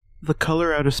The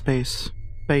Color Out of Space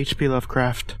by H.P.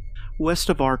 Lovecraft.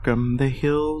 West of Arkham, the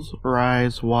hills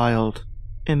rise wild,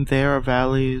 and there are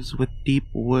valleys with deep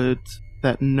woods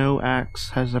that no axe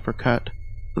has ever cut.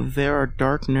 There are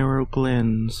dark, narrow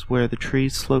glens where the tree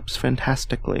slopes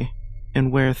fantastically,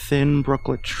 and where thin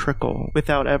brooklets trickle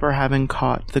without ever having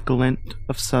caught the glint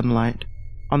of sunlight.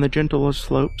 On the gentler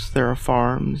slopes there are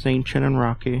farms, ancient and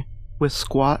rocky, with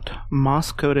squat,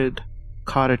 moss-coated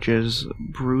cottages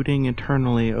brooding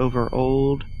eternally over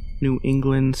old New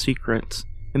England secrets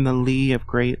in the lee of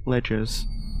great ledges.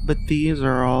 But these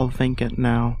are all vacant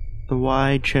now, the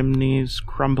wide chimneys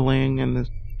crumbling and the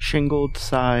shingled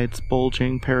sides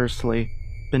bulging perilously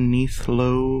beneath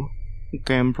low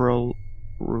gambrel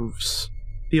roofs.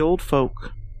 The old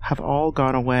folk have all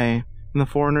gone away, and the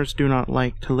foreigners do not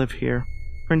like to live here.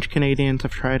 French Canadians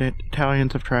have tried it,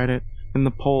 Italians have tried it, and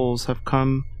the Poles have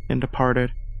come and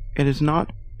departed. It is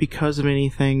not because of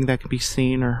anything that can be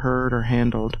seen or heard or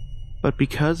handled, but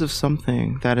because of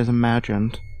something that is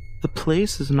imagined. The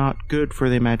place is not good for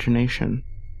the imagination,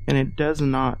 and it does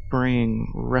not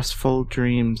bring restful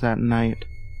dreams at night.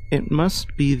 It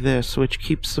must be this which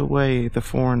keeps away the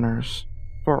foreigners,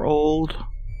 for old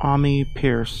Ammi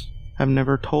Pierce have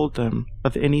never told them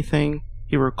of anything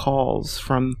he recalls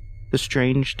from the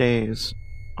strange days.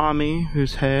 Ammi,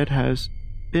 whose head has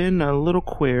been a little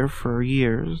queer for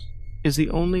years, is the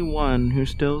only one who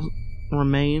still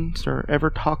remains or ever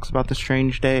talks about the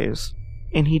strange days,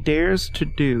 and he dares to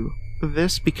do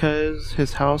this because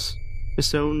his house is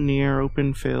so near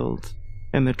open fields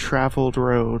and the traveled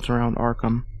roads around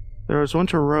Arkham. There was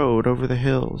once a road over the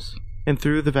hills and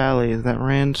through the valleys that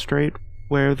ran straight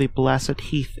where the blasted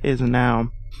heath is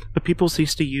now, but people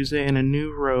ceased to use it, and a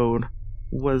new road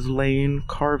was laid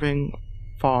carving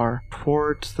far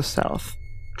towards the south.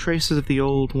 Traces of the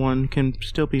old one can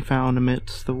still be found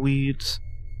amidst the weeds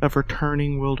of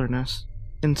returning wilderness,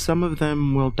 and some of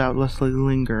them will doubtlessly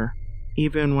linger,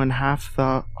 even when half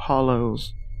the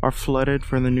hollows are flooded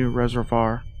for the new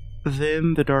reservoir.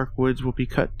 Then the dark woods will be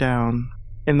cut down,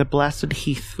 and the blasted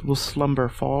heath will slumber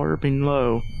far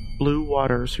below blue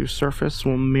waters whose surface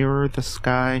will mirror the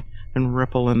sky and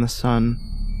ripple in the sun,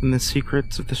 and the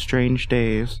secrets of the strange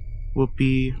days will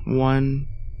be one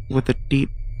with the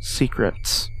deep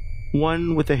secrets,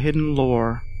 one with the hidden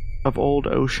lore of old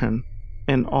ocean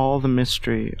and all the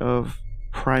mystery of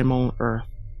primal earth.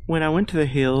 When I went to the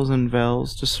hills and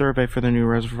vales to survey for the new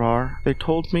reservoir, they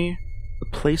told me the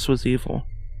place was evil.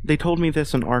 They told me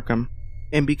this in Arkham,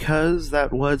 and because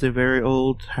that was a very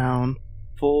old town,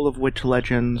 full of witch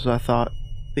legends, I thought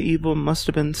the evil must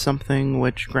have been something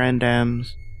which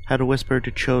granddames had whispered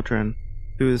to children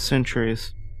through the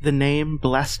centuries. The name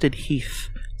Blasted Heath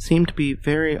seemed to be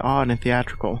very odd and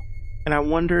theatrical, and I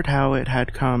wondered how it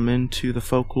had come into the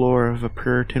folklore of a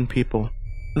Puritan people.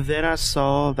 Then I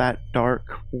saw that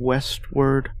dark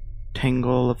westward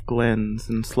tangle of glens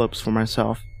and slopes for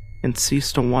myself, and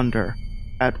ceased to wonder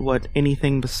at what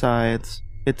anything besides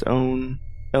its own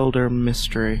elder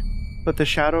mystery. But the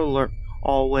shadow lurked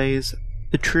always.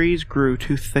 The trees grew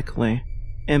too thickly,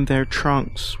 and their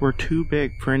trunks were too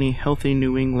big for any healthy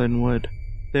New England wood.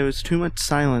 There was too much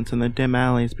silence in the dim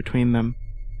alleys between them,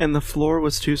 and the floor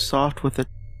was too soft with the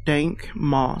dank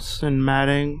moss and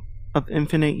matting of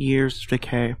infinite years of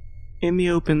decay. In the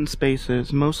open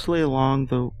spaces, mostly along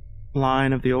the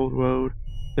line of the old road,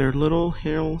 there are little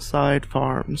hillside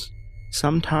farms,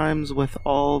 sometimes with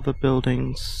all the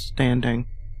buildings standing,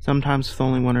 sometimes with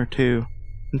only one or two,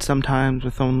 and sometimes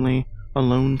with only a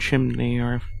lone chimney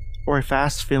or a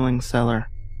fast-filling cellar.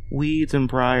 Weeds and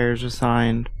briars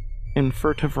assigned, and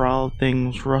furtive wild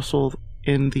things rustled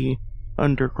in the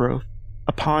undergrowth.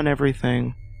 Upon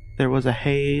everything there was a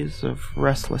haze of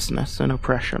restlessness and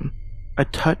oppression, a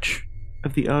touch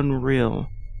of the unreal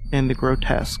and the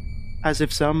grotesque, as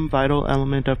if some vital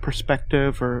element of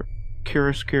perspective or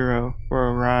chiaroscuro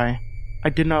were awry. I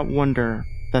did not wonder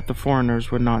that the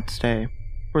foreigners would not stay,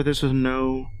 for this was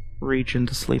no region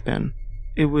to sleep in.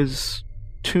 It was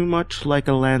too much like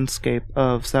a landscape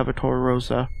of Salvator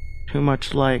Rosa, too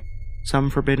much like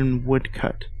some forbidden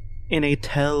woodcut in a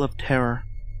tale of terror.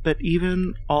 But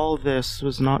even all this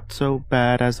was not so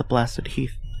bad as the blasted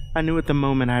heath. I knew at the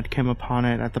moment I had come upon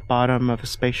it at the bottom of a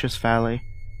spacious valley,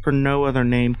 for no other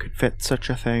name could fit such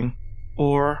a thing,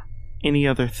 or any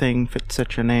other thing fit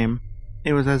such a name.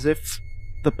 It was as if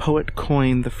the poet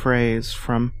coined the phrase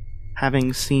from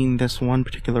having seen this one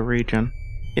particular region.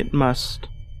 It must,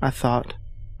 I thought,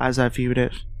 as I viewed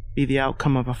it, be the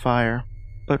outcome of a fire.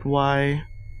 But why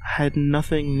had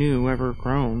nothing new ever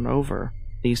grown over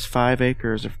these 5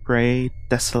 acres of gray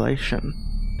desolation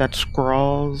that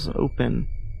scrawls open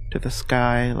to the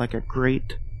sky like a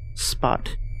great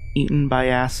spot eaten by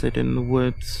acid in the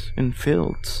woods and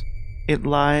fields. It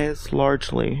lies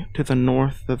largely to the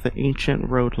north of the ancient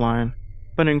road line,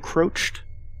 but encroached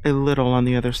a little on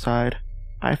the other side.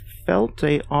 I felt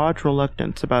an odd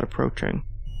reluctance about approaching,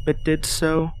 but did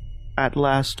so at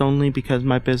last only because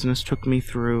my business took me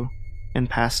through and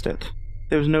past it.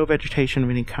 There was no vegetation of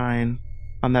any kind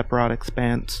on that broad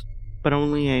expanse, but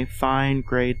only a fine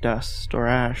gray dust or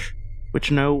ash,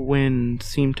 which no wind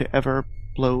seemed to ever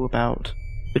blow about.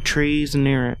 The trees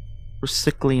near it were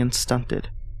sickly and stunted.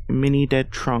 Many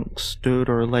dead trunks stood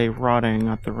or lay rotting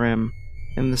at the rim.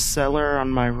 In the cellar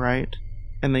on my right,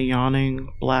 and the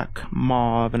yawning black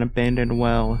maw of an abandoned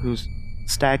well whose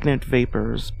stagnant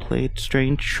vapors played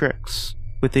strange tricks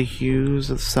with the hues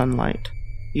of sunlight.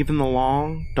 Even the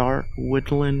long, dark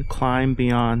woodland climb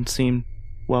beyond seemed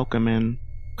welcome in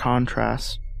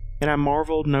contrast, and I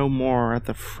marveled no more at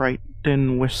the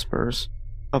frightened whispers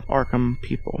of Arkham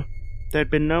people. There had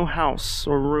been no house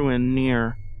or ruin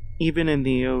near, even in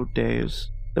the old days.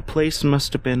 The place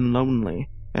must have been lonely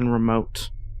and remote,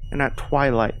 and at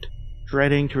twilight,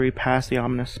 dreading to repass the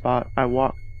ominous spot, I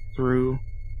walked through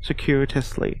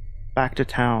circuitously back to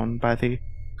town by the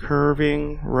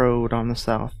curving road on the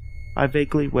south. I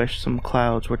vaguely wished some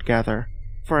clouds would gather,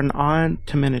 for an odd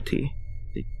timidity.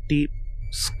 The deep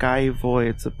sky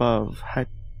voids above had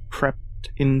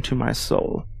crept into my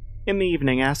soul. In the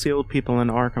evening, I asked the old people in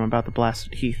Arkham about the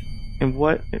blasted heath, and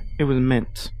what it was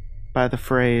meant by the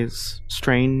phrase,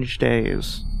 strange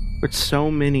days, which so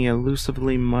many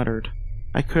elusively muttered.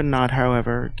 I could not,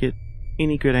 however, get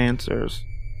any good answers,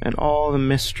 and all the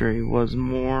mystery was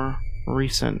more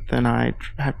recent than I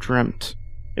had dreamt.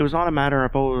 It was not a matter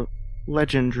of old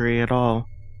legendary at all,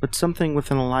 but something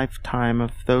within a lifetime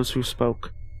of those who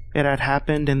spoke. It had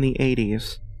happened in the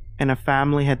 80s, and a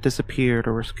family had disappeared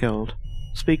or was killed.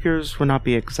 Speakers would not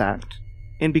be exact,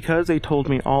 and because they told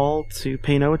me all to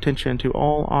pay no attention to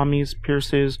all Amy's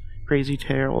Pierce's crazy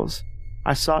tales,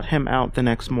 I sought him out the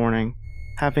next morning,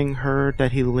 having heard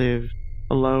that he lived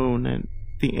alone in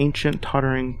the ancient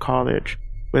tottering cottage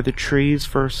where the trees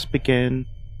first began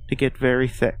to get very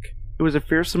thick. It was a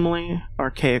fearsomely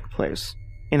archaic place,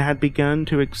 and had begun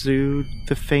to exude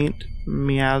the faint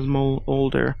miasmal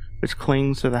odor which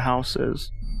clings to the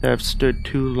houses that have stood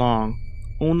too long.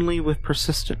 Only with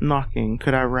persistent knocking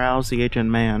could I rouse the aged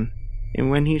man,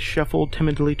 and when he shuffled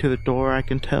timidly to the door, I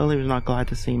could tell he was not glad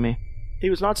to see me.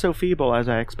 He was not so feeble as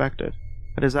I expected,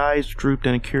 but his eyes drooped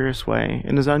in a curious way,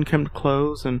 and his unkempt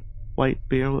clothes and white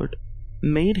beard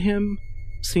made him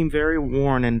seem very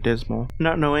worn and dismal.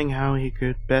 Not knowing how he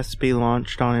could best be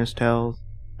launched on his tales,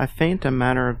 I feigned a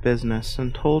matter of business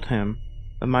and told him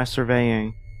of my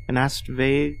surveying, and asked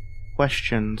vague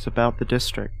questions about the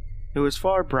district. It was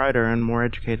far brighter and more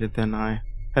educated than I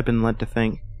had been led to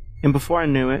think, and before I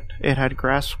knew it, it had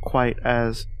grasped quite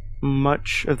as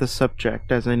much of the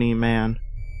subject as any man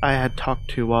I had talked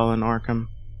to while in Arkham.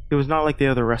 It was not like the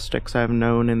other rustics I have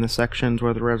known in the sections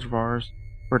where the reservoirs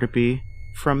were to be.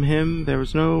 From him there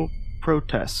was no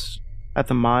protest at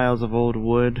the miles of old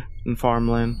wood and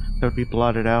farmland that would be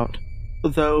blotted out,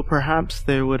 though perhaps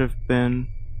there would have been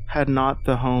had not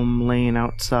the home lain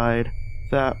outside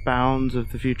the bounds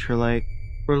of the future lake.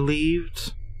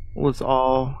 Relieved was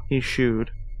all he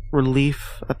shewed,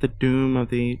 relief at the doom of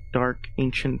the dark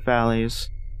ancient valleys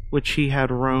which he had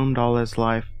roamed all his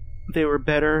life. They were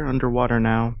better underwater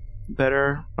now,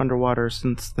 better underwater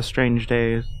since the strange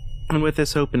days, and with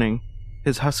this opening,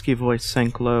 his husky voice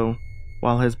sank low,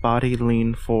 while his body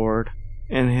leaned forward,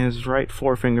 and his right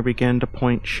forefinger began to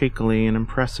point shakily and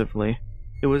impressively.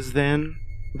 It was then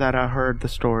that I heard the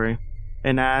story,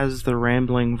 and as the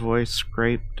rambling voice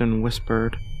scraped and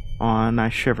whispered on, I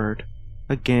shivered,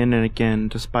 again and again,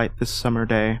 despite this summer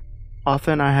day.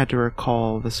 Often I had to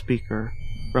recall the speaker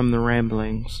from the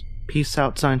ramblings, piece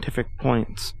out scientific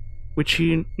points, which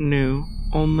he knew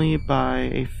only by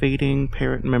a fading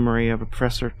parrot memory of a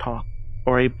professor talk,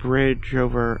 or a bridge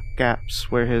over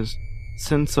gaps where his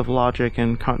sense of logic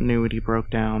and continuity broke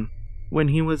down. When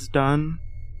he was done,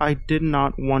 I did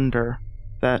not wonder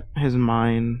that his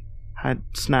mind had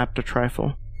snapped a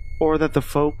trifle, or that the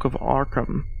folk of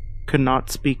Arkham could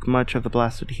not speak much of the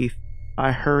blasted heath.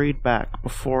 I hurried back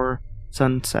before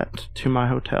sunset to my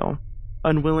hotel,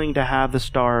 unwilling to have the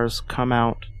stars come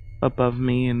out above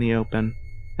me in the open,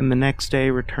 and the next day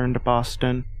returned to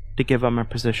Boston to give up my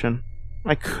position.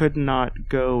 I could not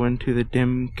go into the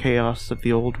dim chaos of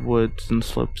the old woods and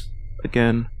slopes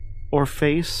again, or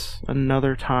face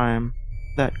another time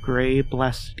that gray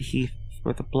blasted heath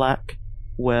where the black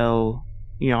well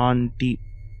yawned deep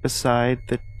beside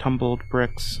the tumbled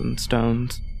bricks and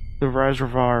stones. The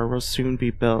reservoir will soon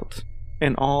be built,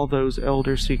 and all those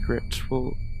elder secrets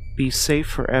will be safe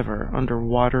forever under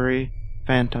watery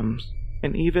phantoms.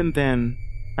 And even then,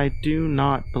 I do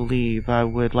not believe I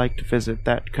would like to visit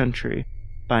that country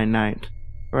by night,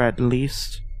 or at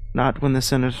least not when the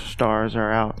sinister stars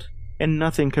are out, and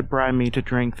nothing could bribe me to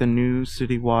drink the new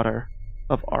city water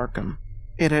of Arkham.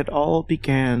 It had all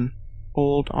began,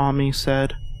 old Ami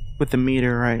said, with the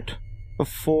meteorite.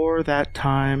 Before that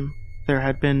time, there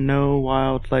had been no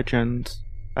wild legends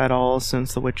at all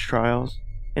since the witch trials,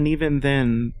 and even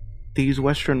then, these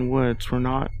western woods were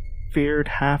not feared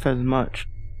half as much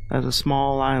as a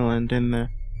small island in the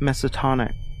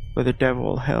Mesotonic where the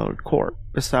devil held court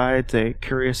besides a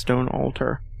curious stone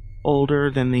altar, older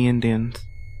than the Indians.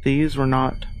 These were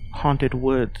not haunted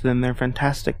woods, and their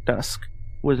fantastic dusk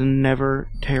was never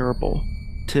terrible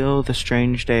till the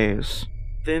strange days.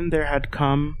 Then there had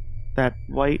come that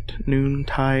white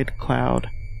noontide cloud,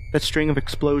 that string of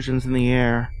explosions in the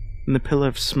air, and the pillar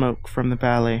of smoke from the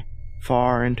valley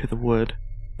far into the wood.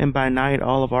 And by night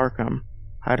all of Arkham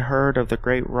had heard of the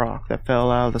great rock that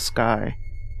fell out of the sky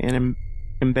and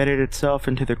embedded itself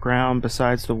into the ground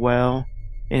beside the well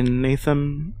in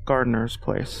Nathan Gardner's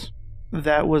place.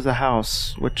 That was the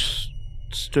house which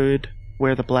stood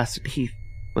where the blasted heath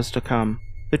was to come,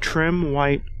 the trim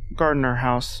white Gardner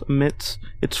house amidst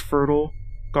its fertile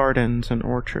gardens and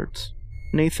orchards.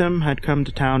 Nathan had come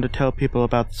to town to tell people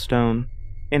about the stone,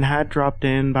 and had dropped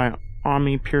in by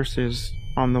Ami Pierce's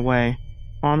on the way.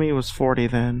 Ami was 40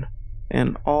 then,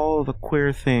 and all the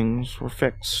queer things were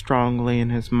fixed strongly in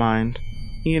his mind.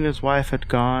 He and his wife had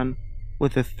gone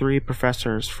with the 3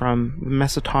 professors from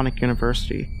Mesotonic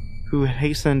University, who had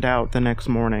hastened out the next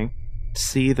morning to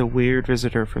see the weird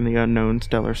visitor from the unknown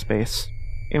stellar space,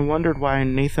 and wondered why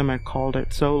Nathan had called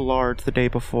it so large the day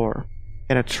before.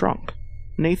 It had shrunk.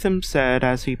 Nathan said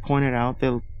as he pointed out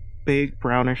the big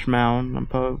brownish mound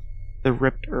above the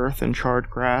ripped earth and charred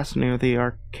grass near the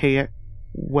archaic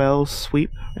well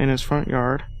sweep in his front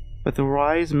yard, but the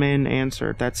wise men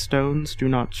answered that stones do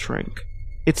not shrink.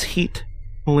 Its heat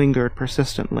lingered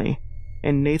persistently,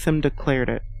 and Nathan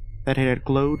declared that it had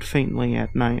glowed faintly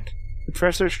at night. The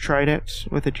professors tried it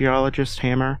with a geologist's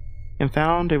hammer, and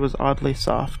found it was oddly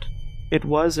soft. It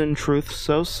was in truth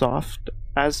so soft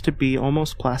as to be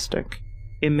almost plastic.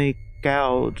 It may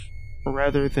gouge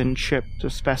rather than chip a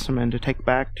specimen to take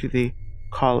back to the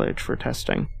college for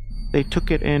testing. They took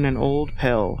it in an old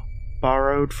pail,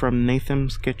 borrowed from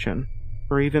Nathan's kitchen,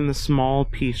 for even the small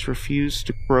piece refused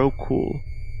to grow cool.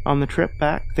 On the trip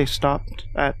back, they stopped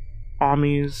at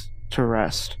Ami's to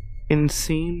rest, and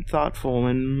seemed thoughtful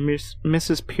when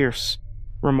Mrs. Pierce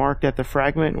remarked that the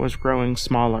fragment was growing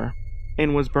smaller,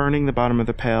 and was burning the bottom of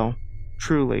the pail.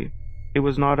 Truly, it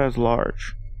was not as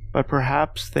large, but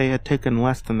perhaps they had taken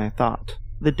less than they thought.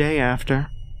 The day after,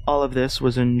 all of this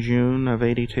was in June of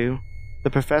 '82, the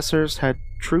professors had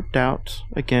trooped out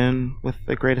again with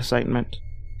a great excitement.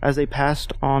 As they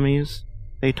passed Ami's,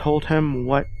 they told him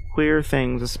what queer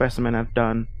things the specimen had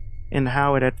done, and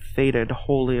how it had faded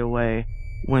wholly away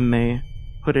when they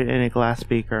put it in a glass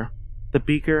beaker. The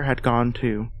beaker had gone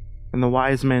too, and the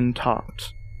wise men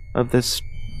talked of this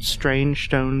strange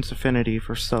stone's affinity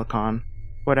for silicon,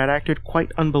 what had acted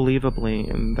quite unbelievably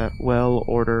in that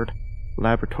well-ordered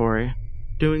laboratory,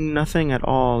 doing nothing at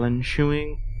all and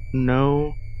chewing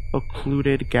no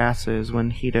occluded gases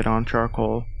when heated on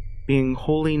charcoal, being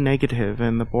wholly negative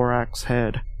in the borax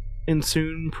head, and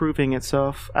soon proving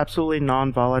itself absolutely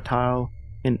non-volatile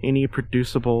in any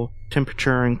producible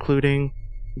temperature, including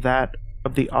that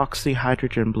of the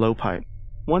oxyhydrogen blowpipe.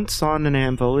 Once on an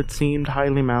anvil, it seemed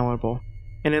highly malleable,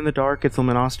 and in the dark its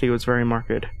luminosity was very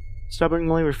marked.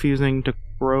 Stubbornly refusing to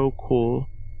grow cool,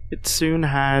 it soon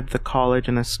had the college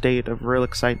in a state of real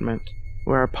excitement,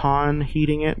 whereupon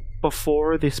heating it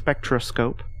before the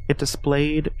spectroscope, it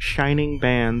displayed shining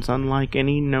bands unlike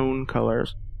any known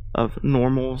colors of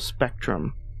normal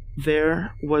spectrum.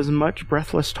 There was much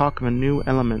breathless talk of new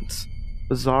elements,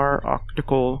 bizarre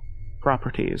optical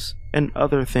properties, and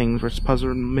other things which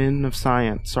puzzled men of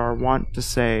science are wont to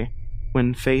say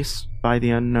when faced by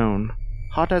the unknown.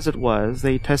 Hot as it was,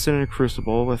 they tested in a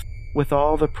crucible with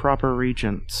all the proper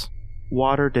reagents.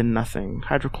 Water did nothing,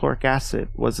 hydrochloric acid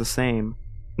was the same,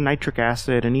 nitric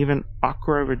acid and even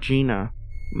aqua regina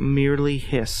merely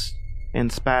hissed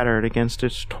and spattered against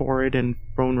its torrid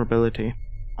invulnerability.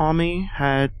 Ami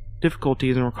had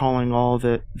difficulties in recalling all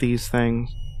these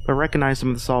things, but recognized them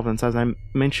in the solvents as I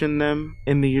mentioned them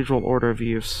in the usual order of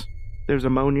use. There's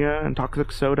ammonia and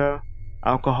toxic soda,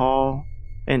 alcohol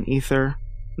and ether,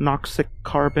 noxic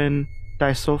carbon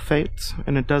disulfates,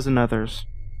 and a dozen others.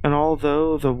 And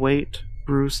although the weight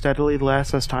grew steadily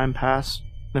less as time passed,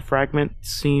 the fragment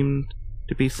seemed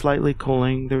to be slightly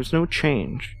cooling, there was no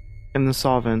change in the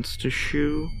solvents to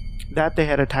shew that they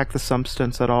had attacked the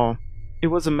substance at all. It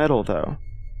was a metal, though,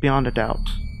 beyond a doubt.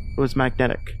 It was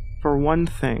magnetic, for one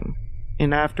thing,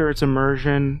 and after its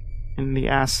immersion in the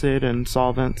acid and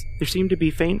solvents, there seemed to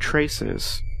be faint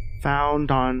traces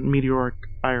found on meteoric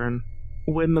iron.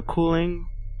 When the cooling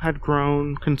had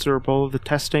grown considerable, the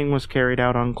testing was carried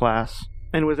out on glass,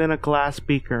 and within a glass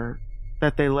beaker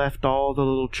that they left all the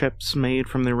little chips made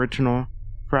from the original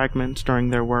fragments during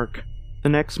their work. The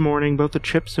next morning, both the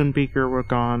chips and beaker were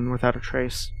gone without a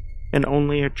trace, and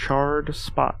only a charred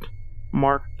spot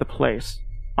marked the place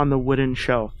on the wooden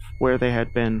shelf where they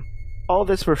had been. All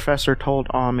this Professor told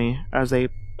Ami as they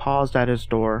paused at his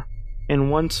door,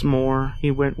 and once more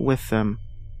he went with them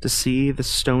to see the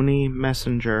stony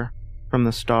messenger from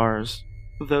the stars,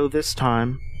 though this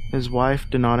time his wife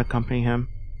did not accompany him.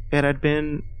 It had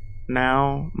been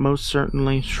now most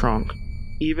certainly shrunk.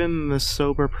 Even the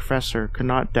sober professor could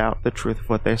not doubt the truth of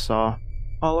what they saw.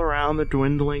 All around the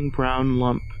dwindling brown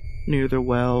lump near the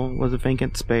well was a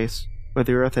vacant space where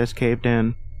the earth has caved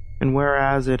in, and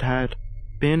whereas it had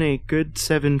been a good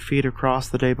 7 feet across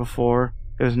the day before,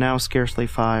 it was now scarcely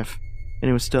 5, and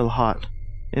it was still hot.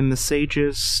 And the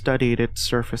sages studied its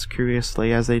surface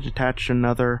curiously as they detached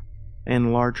another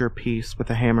and larger piece with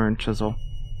a hammer and chisel.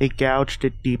 They gouged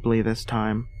it deeply this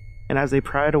time, and as they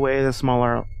pried away the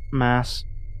smaller mass,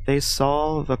 they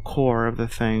saw the core of the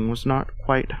thing was not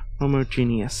quite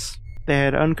homogeneous. They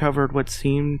had uncovered what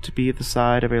seemed to be the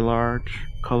side of a large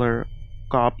color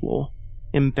globule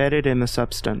embedded in the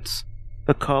substance.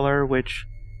 The color, which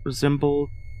resembled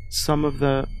some of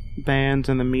the bands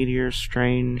in the meteor's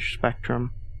strange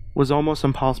spectrum, was almost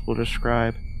impossible to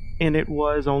describe, and it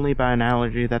was only by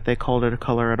analogy that they called it a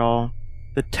color at all.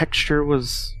 The texture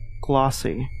was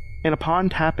glossy, and upon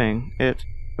tapping it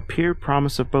appeared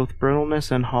promise of both brittleness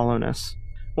and hollowness.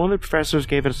 One of the professors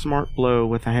gave it a smart blow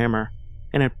with a hammer,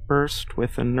 and it burst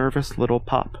with a nervous little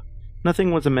pop.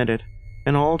 Nothing was emitted,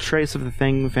 and all trace of the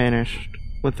thing vanished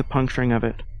with the puncturing of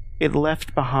it. It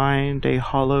left behind a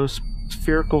hollow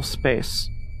spherical space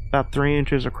about 3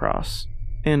 inches across,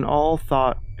 and all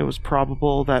thought it was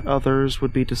probable that others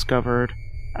would be discovered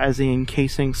as the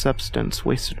encasing substance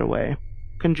wasted away.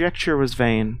 Conjecture was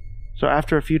vain, so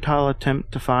after a futile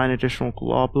attempt to find additional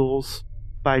globules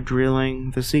by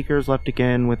drilling, the seekers left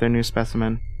again with their new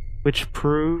specimen, which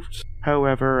proved,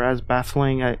 however, as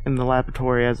baffling in the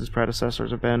laboratory as its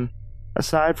predecessors had been.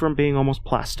 Aside from being almost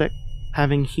plastic,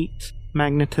 having heat,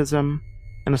 magnetism,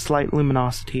 and a slight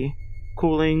luminosity,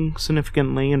 cooling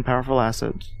significantly in powerful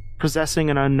acids, possessing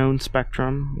an unknown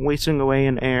spectrum, wasting away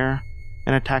in air,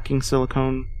 and attacking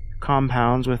silicone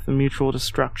compounds with mutual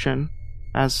destruction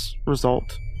as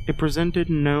result, it presented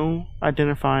no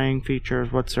identifying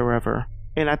features whatsoever,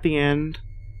 and at the end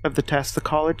of the test the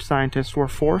college scientists were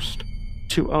forced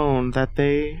to own that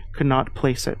they could not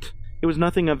place it. It was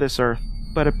nothing of this earth,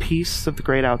 but a piece of the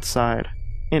great outside,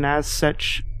 and as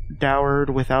such dowered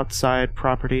with outside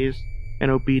properties and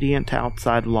obedient to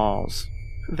outside laws.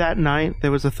 That night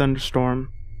there was a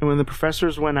thunderstorm, and when the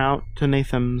professors went out to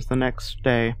Nathan's the next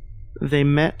day, they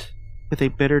met with a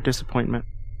bitter disappointment.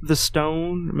 The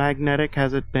stone, magnetic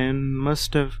as it been,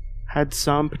 must have had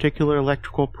some particular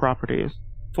electrical properties,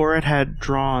 for it had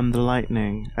drawn the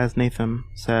lightning, as Nathan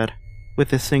said,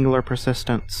 with a singular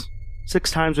persistence. 6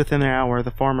 times within an hour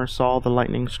the farmer saw the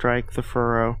lightning strike the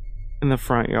furrow in the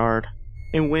front yard,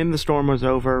 and when the storm was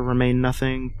over remained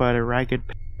nothing but a ragged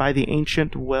pit by the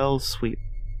ancient well sweep,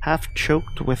 half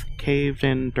choked with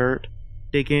caved-in dirt,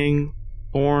 digging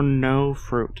borne no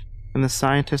fruit, and the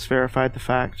scientists verified the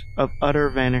fact of utter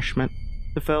vanishment.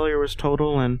 The failure was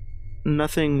total, and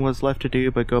nothing was left to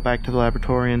do but go back to the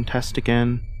laboratory and test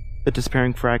again the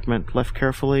disappearing fragment, left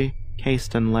carefully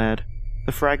cased in lead.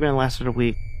 The fragment lasted a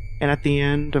week, and at the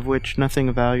end of which nothing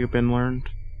of value had been learned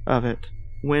of it.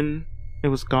 When it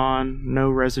was gone, no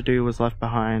residue was left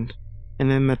behind,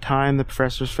 and in the time the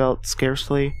professors felt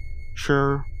scarcely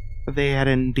sure they had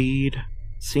indeed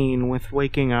seen with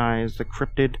waking eyes the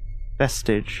cryptid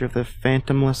vestige of the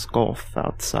phantomless gulf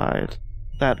outside,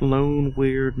 that lone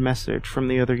weird message from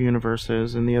the other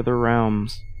universes and the other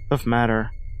realms of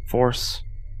matter, force,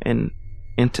 and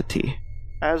entity.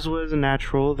 As was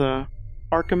natural, the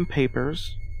Arkham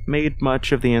papers made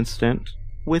much of the incident,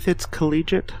 with its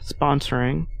collegiate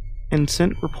sponsoring, and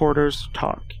sent reporters to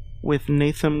talk with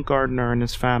Nathan Gardner and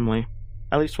his family.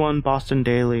 At least one Boston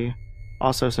daily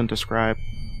also sent a scribe,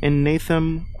 and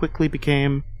Nathan quickly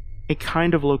became a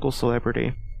kind of local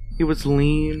celebrity. He was a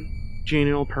lean,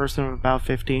 genial person of about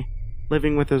 50,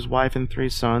 living with his wife and 3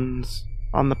 sons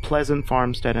on the pleasant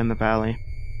farmstead in the valley.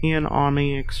 He and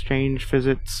Ami exchanged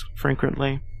visits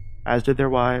frequently, as did their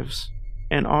wives,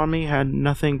 and Ami had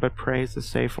nothing but praise to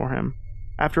say for him.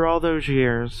 After all those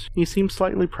years, he seemed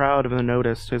slightly proud of the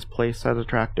notice his place had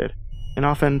attracted, and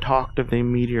often talked of the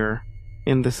meteor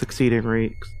in the succeeding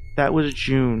weeks. That was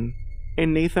June,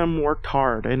 and Nathan worked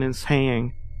hard in his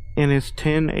haying in his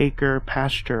 10-acre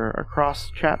pasture across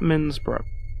Chapman's Brook,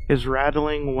 his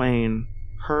rattling wain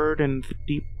heard in the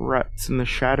deep ruts in the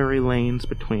shadowy lanes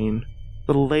between.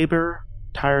 The labor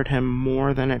tired him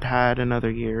more than it had in other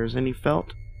years, and he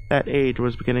felt that age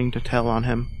was beginning to tell on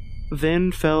him.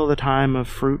 Then fell the time of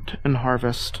fruit and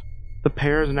harvest. The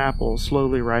pears and apples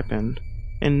slowly ripened,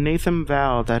 and Nathan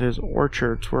vowed that his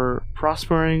orchards were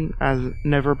prospering as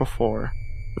never before.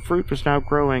 The fruit was now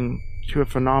growing to a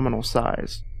phenomenal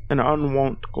size, an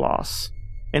unwonted gloss,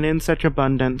 and in such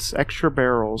abundance extra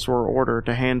barrels were ordered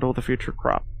to handle the future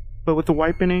crop. But with the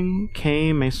ripening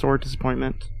came a sore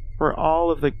disappointment, for all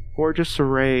of the gorgeous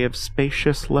array of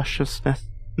spacious lusciousness,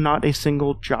 not a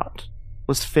single jot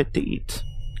was fit to eat.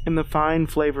 In the fine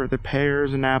flavor of the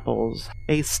pears and apples,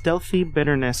 a stealthy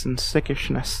bitterness and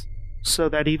sickishness, so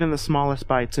that even the smallest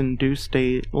bites induced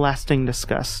a lasting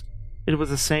disgust. It was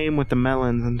the same with the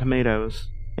melons and tomatoes,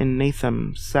 and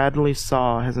Nathan sadly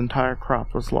saw his entire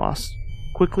crop was lost.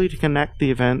 Quickly to connect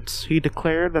the events, he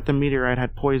declared that the meteorite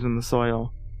had poisoned the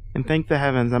soil, and thanked the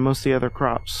heavens that most of the other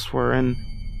crops were in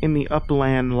the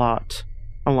upland lot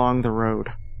along the road.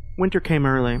 Winter came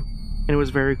early, and it was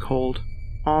very cold.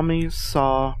 Ami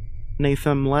saw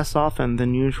Nathan less often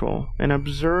than usual, and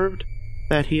observed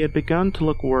that he had begun to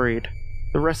look worried.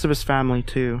 The rest of his family,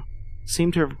 too,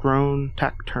 seemed to have grown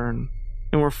taciturn,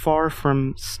 and were far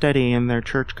from steady in their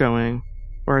church-going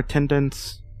or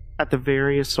attendance at the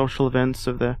various social events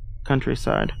of the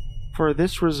countryside. For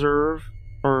this reserve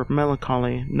or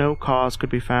melancholy no cause could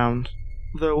be found,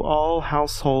 though all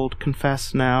household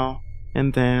confessed now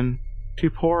and then to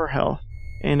poor health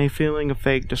and a feeling of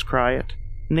vague disquiet.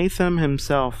 Nathan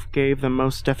himself gave the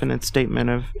most definite statement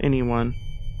of anyone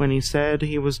when he said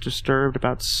he was disturbed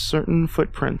about certain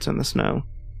footprints in the snow.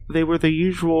 They were the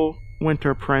usual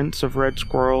winter prints of red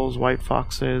squirrels, white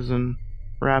foxes, and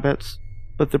rabbits,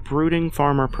 but the brooding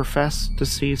farmer professed to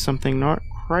see something not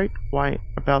quite right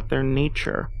about their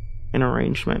nature and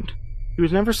arrangement. He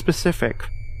was never specific,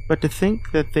 but to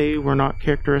think that they were not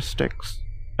characteristics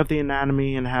of the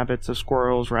anatomy and habits of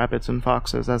squirrels, rabbits, and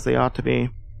foxes as they ought to be.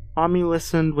 Ami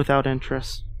listened without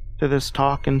interest to this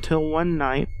talk until one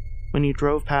night when he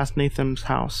drove past Nathan's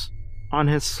house on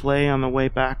his sleigh on the way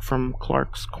back from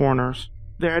Clark's Corners.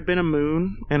 There had been a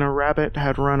moon, and a rabbit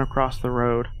had run across the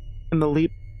road, and the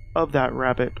leap of that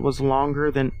rabbit was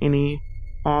longer than any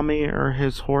Ami or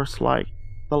his horse liked.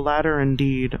 The latter,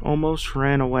 indeed, almost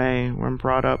ran away when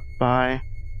brought up by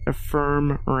a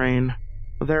firm rein.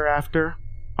 Thereafter,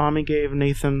 Ami gave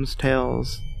Nathan's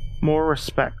tales more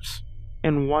respect,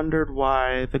 and wondered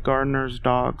why the gardener's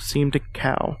dog seemed to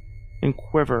cow and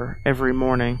quiver every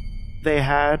morning. They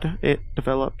had, it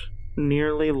developed,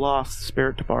 nearly lost the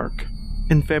spirit to bark.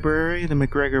 In February, the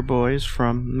McGregor boys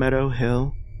from Meadow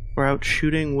Hill were out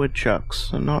shooting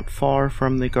woodchucks not far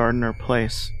from the Gardner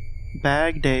place.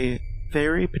 Bagged a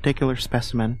very particular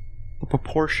specimen. The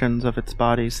proportions of its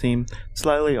body seemed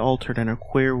slightly altered in a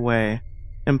queer way,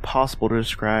 impossible to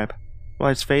describe, while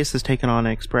its face has taken on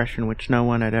an expression which no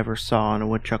one had ever saw in a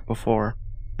woodchuck before.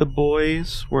 The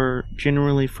boys were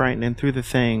genuinely frightened and threw the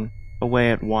thing away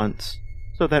at once,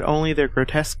 so that only their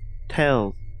grotesque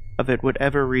tales of it would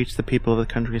ever reach the people of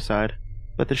the countryside.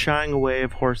 But the shying away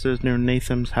of horses near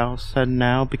Nathan's house had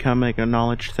now become an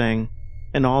acknowledged thing,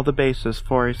 and all the basis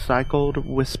for a cycled,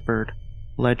 whispered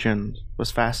legend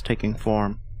was fast taking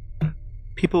form.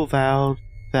 People vowed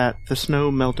that the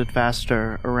snow melted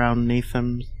faster around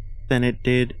Nathan's than it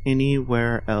did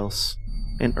anywhere else,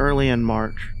 and early in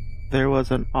March there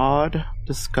was an odd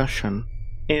discussion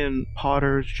in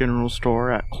Potter's general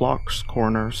store at Clark's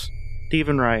Corners.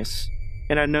 Stephen Rice,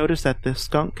 and I noticed that the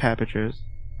skunk cabbages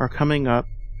are coming up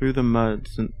through the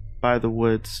muds and by the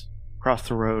woods across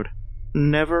the road.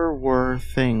 Never were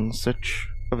things such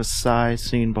of a size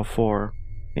seen before.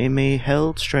 They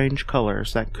held strange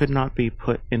colors that could not be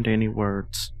put into any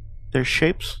words. Their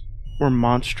shapes were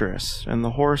monstrous, and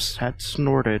the horse had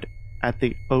snorted at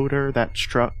the odor that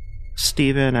struck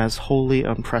Stephen as wholly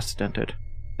unprecedented.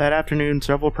 That afternoon,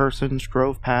 several persons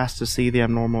drove past to see the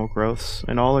abnormal growths,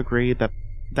 and all agreed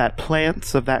that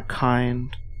plants of that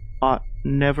kind ought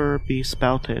never be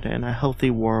sprouted in a healthy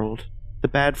world. The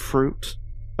bad fruit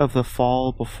of the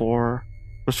fall before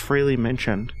was freely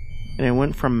mentioned, and it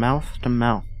went from mouth to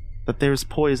mouth that there was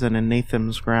poison in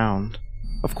Nathan's ground.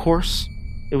 Of course,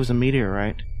 it was a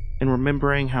meteorite, and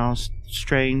remembering how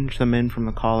strange the men from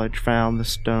the college found the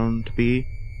stone to be,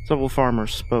 several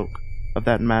farmers spoke of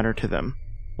that matter to them.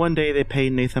 One day they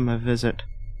paid Nathan a visit,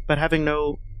 but having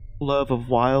no love of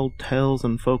wild tales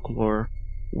and folklore,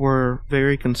 were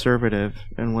very conservative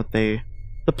in what they...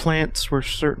 The plants were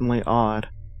certainly odd,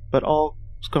 but all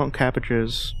skunk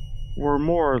cabbages were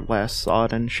more or less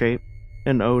odd in shape,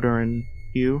 in odor and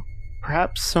hue.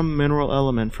 Perhaps some mineral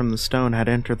element from the stone had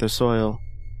entered the soil,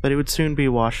 but it would soon be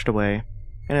washed away.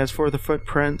 And as for the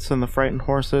footprints and the frightened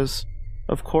horses,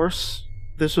 of course,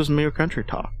 this was mere country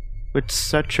talk, which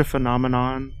such a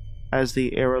phenomenon as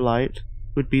the aerolite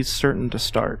would be certain to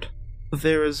start.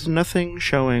 There is nothing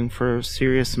showing for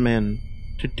serious men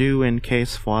to do in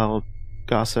case of wild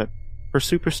gossip, for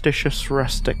superstitious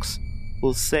rustics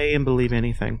will say and believe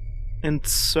anything. And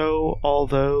so,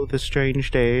 although the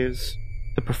strange days,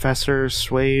 the professor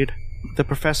stayed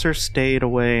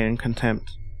away in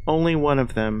contempt. Only one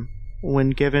of them, when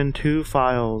given 2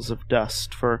 files of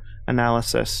dust for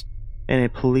analysis in a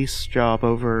police job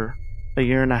over a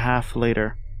year and a half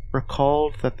later,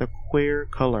 recalled that the queer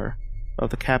color of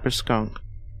the cabbage skunk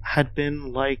had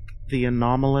been like the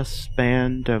anomalous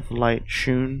band of light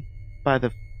shewn by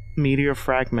the meteor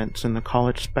fragments in the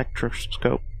college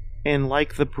spectroscope, and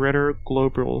like the brighter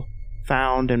globule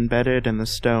found embedded in the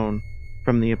stone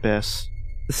from the abyss.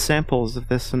 The samples of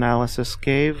this analysis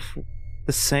gave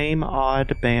the same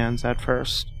odd bands at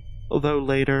first, although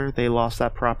later they lost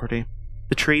that property.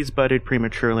 The trees budded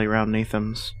prematurely round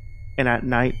Nathan's, and at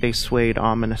night they swayed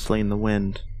ominously in the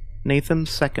wind. Nathan's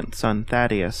second son,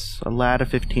 Thaddeus, a lad of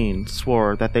 15,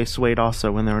 swore that they swayed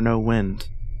also when there were no wind,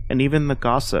 and even the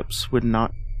gossips would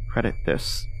not credit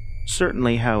this.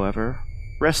 Certainly, however,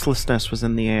 restlessness was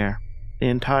in the air. The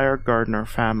entire Gardner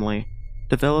family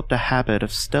developed a habit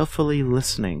of stealthily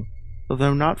listening,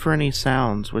 although not for any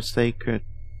sounds which they could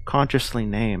consciously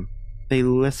name. They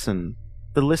listened.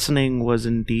 The listening was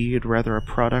indeed rather a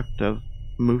product of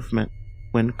movement,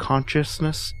 when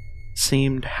consciousness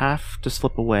seemed half to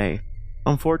slip away.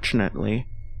 Unfortunately,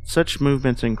 such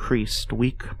movements increased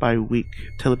week by week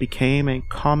till it became a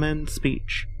common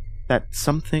speech that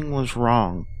something was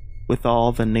wrong with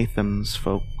all the Nathan's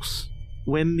folks.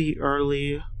 When the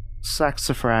early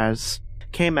saxifrage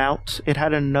came out, it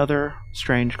had another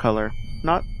strange color,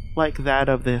 not like that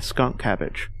of the skunk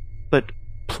cabbage, but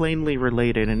plainly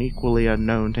related and equally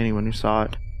unknown to anyone who saw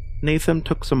it. Nathan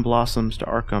took some blossoms to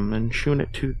Arkham and shewn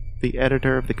it to the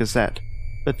editor of the Gazette,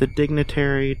 but the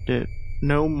dignitary did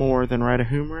no more than write a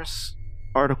humorous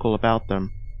article about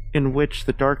them, in which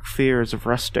the dark fears of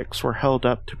rustics were held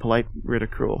up to polite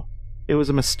ridicule. It was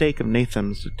a mistake of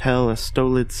Nathan's to tell a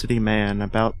stolid city man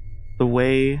about the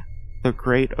way the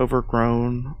great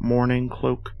overgrown mourning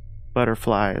cloak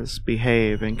butterflies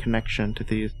behave in connection to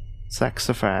these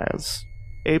saxifrages.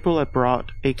 April had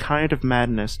brought a kind of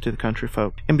madness to the country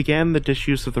folk, and began the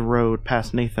disuse of the road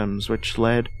past Nathan's which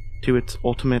led to its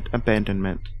ultimate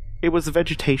abandonment. It was the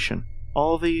vegetation.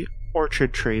 All the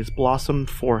orchard trees blossomed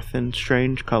forth in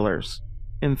strange colors,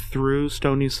 and through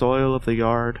stony soil of the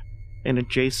yard and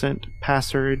adjacent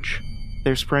pasturage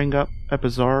there sprang up a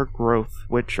bizarre growth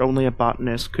which only a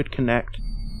botanist could connect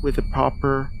with the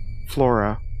proper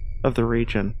flora of the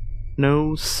region.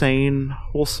 No sane,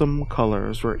 wholesome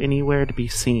colors were anywhere to be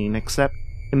seen except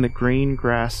in the green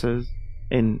grasses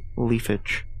and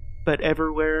leafage, but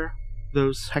everywhere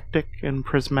those hectic and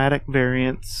prismatic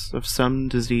variants of some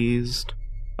diseased,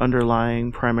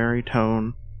 underlying primary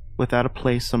tone without a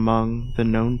place among the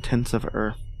known tints of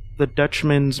earth. The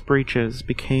Dutchman's breeches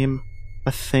became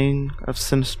a thing of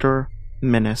sinister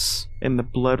menace, and the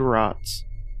blood rots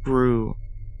grew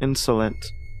insolent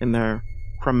in their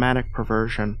chromatic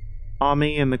perversion.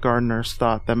 Ami and the gardeners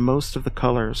thought that most of the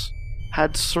colors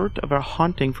had sort of a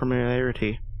haunting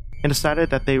familiarity, and decided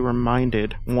that they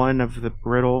reminded one of the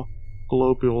brittle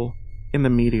globule in the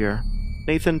meteor.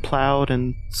 Nathan plowed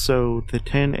and sowed the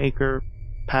 10-acre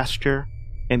pasture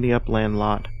and the upland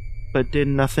lot, but did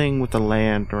nothing with the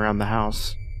land around the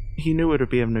house. He knew it would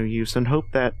be of no use, and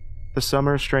hoped that the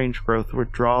summer's strange growth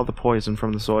would draw the poison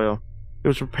from the soil. It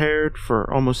was prepared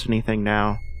for almost anything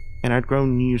now, and had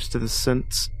grown used to the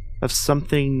sense of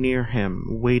something near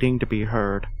him waiting to be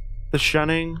heard. The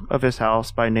shunning of his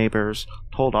house by neighbors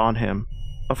told on him,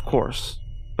 of course,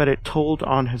 but it told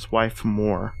on his wife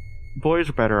more. Boys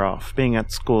were better off, being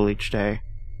at school each day,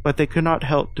 but they could not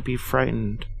help to be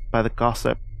frightened by the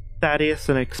gossip. Thaddeus,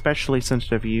 an especially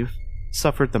sensitive youth,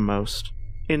 suffered the most.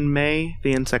 In May,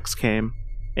 the insects came,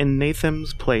 and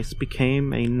Nathan's place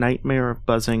became a nightmare of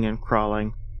buzzing and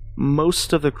crawling.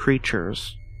 Most of the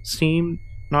creatures seemed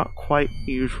not quite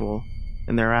usual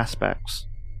in their aspects.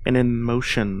 and in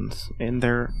motions, in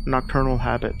their nocturnal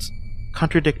habits,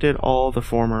 contradicted all the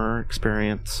former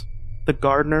experience. The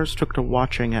gardeners took to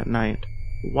watching at night,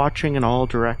 watching in all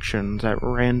directions at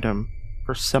random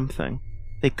for something.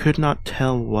 They could not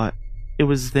tell what. It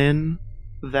was then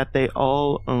that they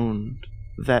all owned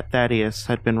that Thaddeus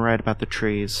had been right about the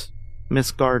trees.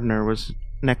 Miss Gardner was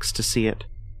next to see it.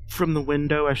 From the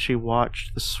window, as she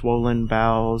watched the swollen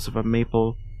boughs of a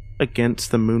maple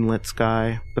against the moonlit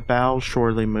sky, the boughs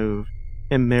surely moved,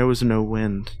 and there was no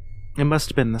wind. It must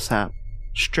have been the sap.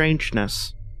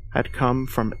 Strangeness had come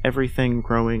from everything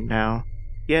growing now.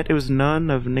 Yet it was none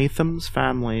of Nathan's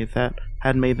family that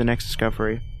had made the next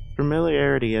discovery.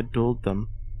 Familiarity had dulled them,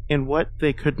 and what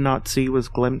they could not see was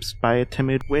glimpsed by a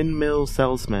timid windmill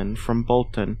salesman from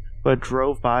Bolton who had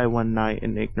drove by one night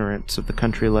in ignorance of the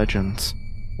country legends.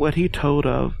 What he told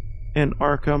of in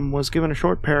Arkham was given a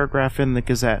short paragraph in the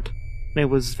Gazette, and it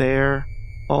was there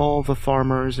all the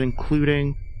farmers,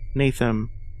 including Nathan,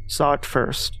 saw it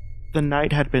first. The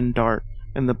night had been dark,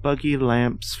 and the buggy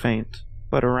lamps faint,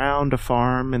 but around a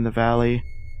farm in the valley,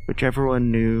 which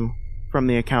everyone knew from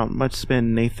the account must have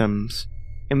been Nathan's,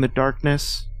 and the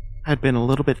darkness had been a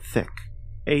little bit thick.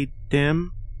 A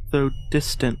dim, though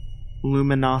distant,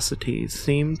 luminosity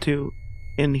seemed to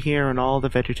inhere in all the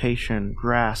vegetation,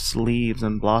 grass, leaves,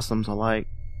 and blossoms alike,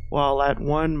 while at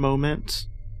one moment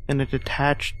a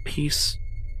detached piece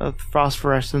of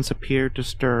phosphorescence appeared to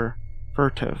stir,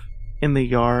 furtive, in the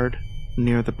yard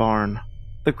near the barn.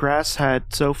 The grass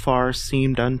had so far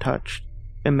seemed untouched,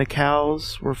 and the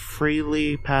cows were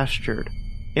freely pastured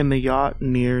in the yacht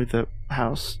near the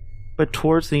house. But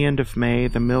towards the end of May,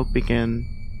 the milk began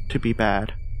to be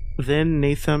bad. Then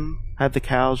Nathan had the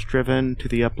cows driven to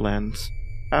the uplands,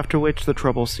 after which the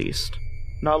trouble ceased.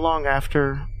 Not long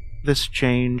after this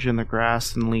change in the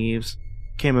grass and leaves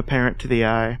became apparent to the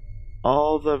eye,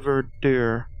 all the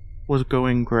verdure was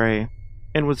going gray,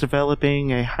 and was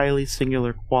developing a highly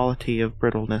singular quality of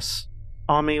brittleness.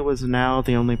 Ami was now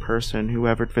the only person who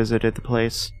ever visited the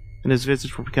place, and his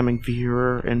visits were becoming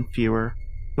fewer and fewer.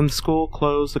 When the school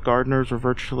closed, the gardeners were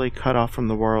virtually cut off from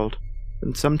the world,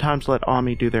 and sometimes let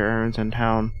Ami do their errands in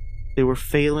town. They were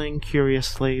failing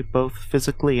curiously, both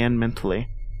physically and mentally,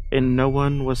 and no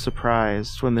one was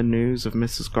surprised when the news of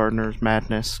Mrs. Gardner's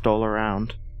madness stole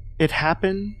around. It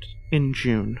happened in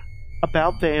June,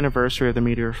 about the anniversary of the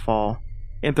meteor's fall,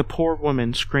 and the poor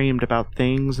woman screamed about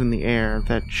things in the air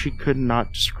that she could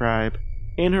not describe.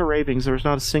 In her ravings there was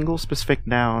not a single specific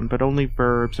noun, but only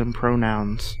verbs and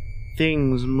pronouns.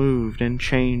 Things moved and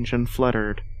changed and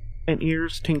fluttered, and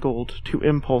ears tingled to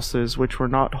impulses which were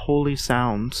not wholly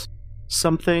sounds.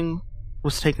 Something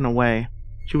was taken away.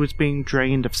 She was being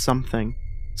drained of something.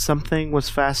 Something was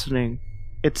fastening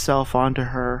itself onto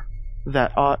her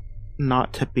that ought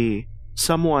not to be.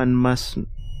 Someone must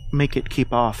make it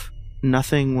keep off.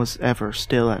 Nothing was ever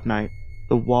still at night.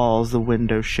 The walls, the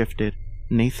windows shifted.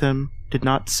 Nathan did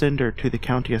not send her to the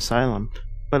county asylum,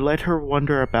 but let her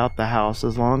wander about the house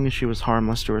as long as she was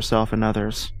harmless to herself and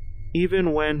others.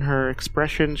 Even when her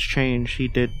expressions changed, she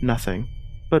did nothing.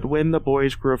 But when the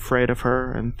boys grew afraid of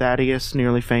her, and Thaddeus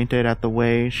nearly fainted at the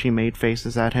way she made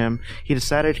faces at him, he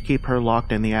decided to keep her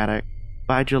locked in the attic.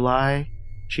 By July,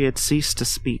 she had ceased to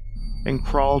speak, and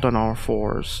crawled on all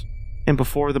fours. And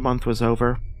before the month was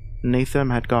over, Nathan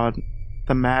had got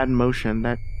the mad motion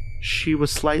that she was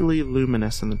slightly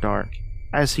luminous in the dark,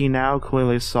 as he now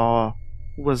clearly saw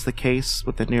was the case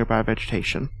with the nearby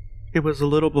vegetation. It was a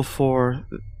little before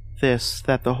this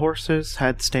that the horses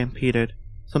had stampeded.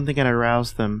 Something had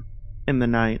aroused them in the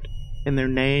night, and their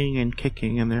neighing and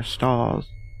kicking in their stalls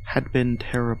had been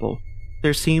terrible.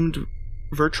 There seemed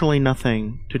virtually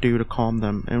nothing to do to calm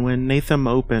them, and when Nathan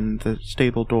opened the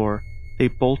stable door, they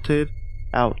bolted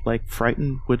out like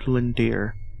frightened woodland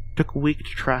deer. It took a week to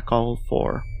track all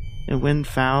four, and when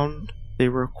found, they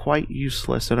were quite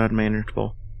useless and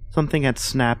unmanageable. Something had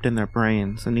snapped in their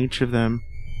brains, and each of them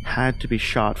had to be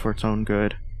shot for its own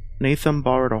good. Nathan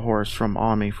borrowed a horse from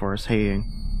Ami for his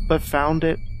haying, but found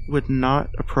it would not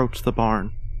approach the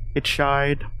barn. It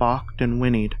shied, balked, and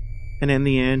whinnied, and in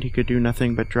the end he could do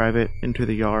nothing but drive it into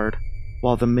the yard,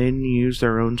 while the men used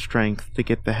their own strength to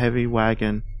get the heavy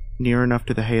wagon near enough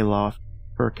to the hayloft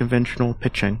for a conventional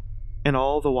pitching. And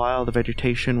all the while the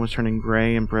vegetation was turning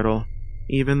gray and brittle.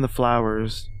 Even the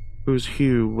flowers, whose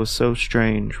hue was so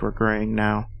strange, were graying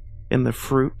now, and the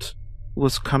fruit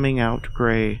was coming out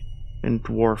gray and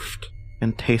dwarfed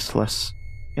and tasteless,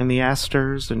 and the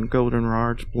asters and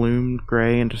goldenrods bloomed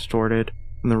gray and distorted,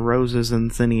 and the roses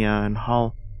and zinnia and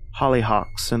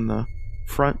hollyhocks in the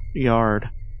front yard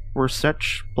were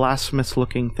such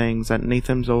blasphemous-looking things that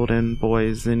Nathan's olden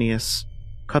boy Zinnius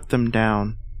cut them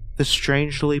down The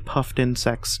strangely puffed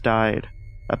insects died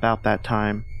about that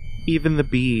time. Even the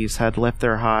bees had left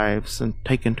their hives and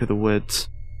taken to the woods.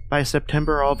 By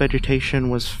September, all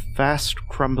vegetation was fast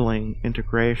crumbling into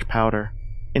grayish powder,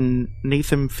 and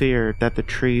Nathan feared that the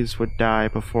trees would die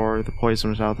before the poison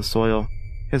was out of the soil.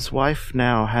 His wife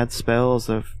now had spells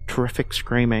of terrific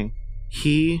screaming.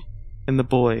 He and the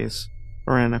boys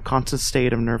were in a constant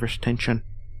state of nervous tension.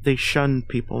 They shunned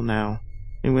people now,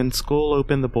 and when school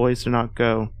opened the boys did not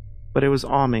go, but it was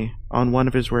Ami, on one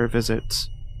of his rare visits,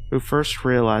 who first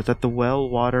realized that the well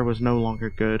water was no longer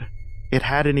good. It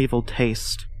had an evil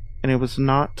taste, and it was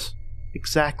not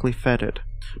exactly fetid,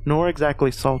 nor exactly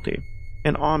salty,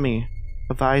 and Ami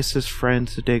advised his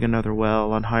friends to dig another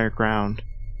well on higher ground,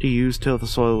 to use till the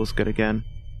soil was good again.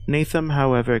 Nathan,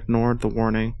 however, ignored the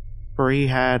warning, for he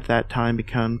had that time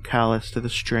become callous to the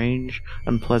strange,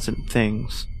 unpleasant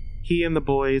things. He and the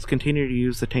boys continued to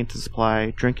use the tainted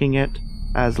supply, drinking it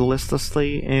as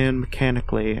listlessly and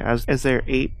mechanically as they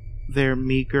ate their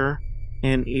meager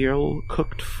and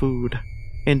ill-cooked food,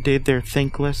 and did their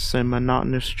thankless and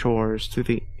monotonous chores through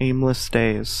the aimless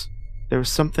days. There was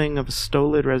something of a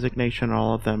stolid resignation in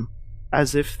all of them,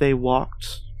 as if they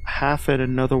walked half in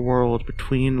another world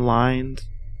between lines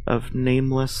of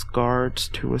nameless guards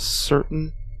to a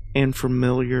certain and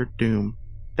familiar doom.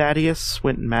 Thaddeus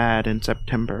went mad in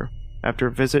September after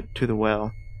a visit to the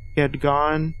well. He had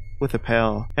gone with a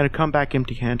pail and had come back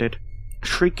empty-handed,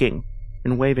 shrieking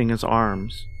and waving his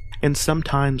arms, and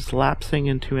sometimes lapsing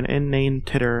into an inane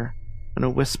titter and a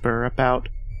whisper about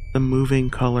the moving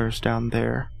colors down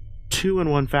there. 2 in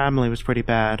one family was pretty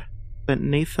bad, but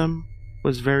Nathan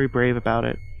was very brave about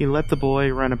it. He let the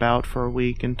boy run about for a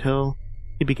week until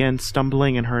he began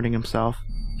stumbling and hurting himself.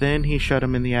 Then he shut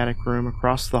him in the attic room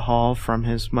across the hall from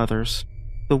his mother's.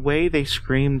 The way they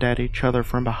screamed at each other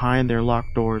from behind their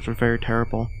locked doors was very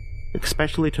terrible,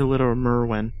 especially to little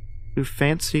Merwin, who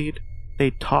fancied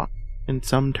they talked in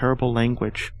some terrible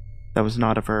language that was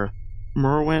not of earth.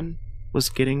 Merwin was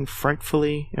getting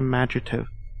frightfully imaginative,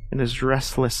 and his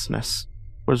restlessness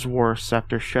was worse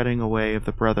after shutting away of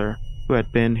the brother who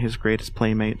had been his greatest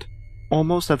playmate.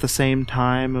 Almost at the same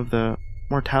time of the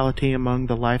mortality among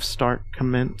the livestock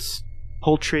commenced,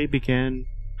 poultry began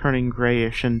turning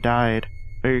grayish and died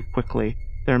very quickly,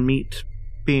 their meat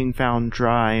being found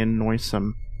dry and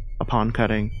noisome upon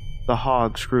cutting. The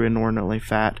hogs grew inordinately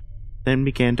fat, then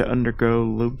began to undergo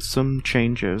loathsome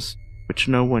changes which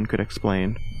no one could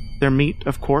explain. Their meat,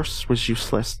 of course, was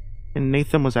useless, and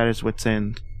Nathan was at his wit's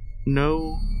end.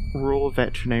 No rural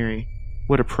veterinary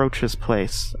would approach his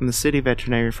place, and the city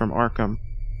veterinary from Arkham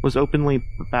was openly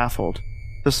baffled.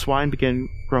 The swine began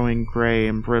growing gray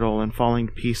and brittle and falling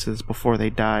to pieces before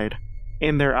they died,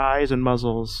 and their eyes and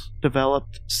muzzles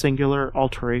developed singular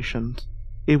alterations.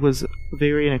 It was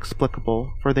very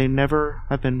inexplicable, for they never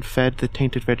had been fed the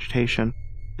tainted vegetation.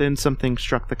 Then something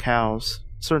struck the cows.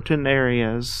 Certain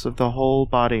areas of the whole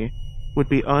body would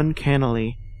be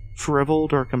uncannily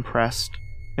shriveled or compressed,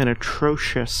 and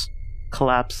atrocious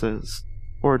collapses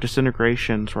or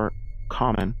disintegrations were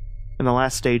common. In the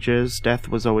last stages, death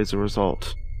was always the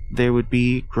result. There would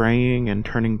be graying and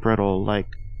turning brittle like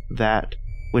that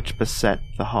which beset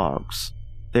the hogs.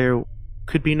 There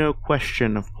could be no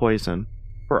question of poison,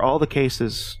 for all the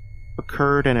cases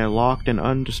occurred in a locked and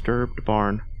undisturbed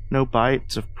barn. No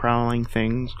bites of prowling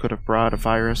things could have brought a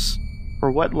virus,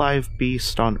 for what live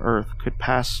beast on earth could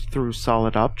pass through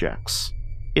solid objects?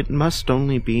 It must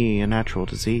only be a natural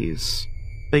disease.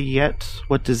 But yet,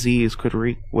 what disease could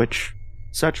wreak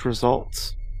such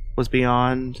results was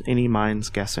beyond any mind's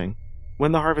guessing.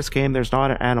 When the harvest came, there's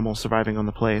not an animal surviving on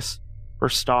the place, for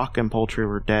stock and poultry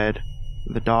were dead.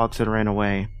 The dogs had ran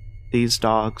away. These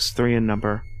dogs, 3 in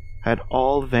number, had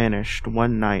all vanished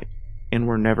one night and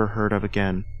were never heard of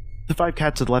again. The 5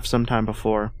 cats had left some time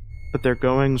before, but their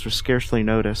goings were scarcely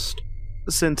noticed,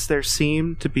 since there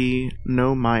seemed to be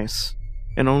no mice,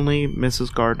 and only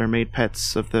Mrs. Gardner made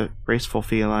pets of the graceful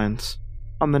felines.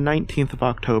 On the 19th of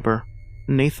October,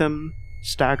 Nathan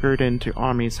staggered into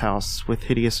Ami's house with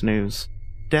hideous news.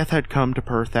 Death had come to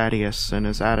poor Thaddeus in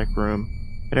his attic room.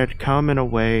 It had come in a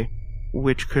way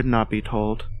which could not be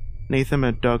told. Nathan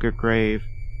had dug a grave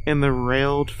in the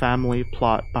railed family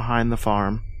plot behind the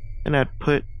farm, and had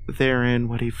put therein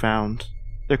what he found.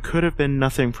 There could have been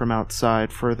nothing from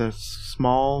outside, for the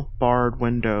small barred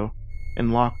window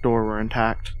and locked door were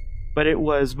intact, but it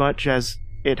was much as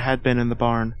it had been in the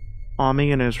barn.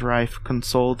 Ami and his wife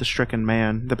consoled the stricken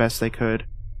man the best they could,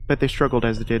 but they struggled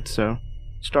as they did so.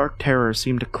 Stark terror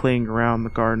seemed to cling around the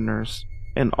gardeners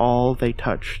and all they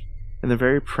touched, and the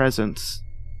very presence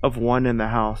of one in the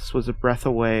house was a breath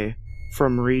away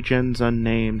from regions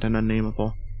unnamed and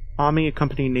unnameable. Ami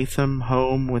accompanied Natham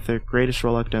home with the greatest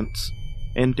reluctance,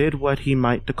 and did what he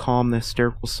might to calm the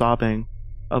hysterical sobbing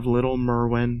of little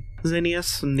Merwin.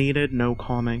 Zinnias needed no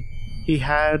calming. He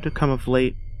had come of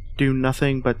late to do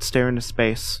nothing but stare into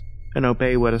space and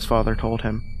obey what his father told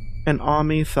him, and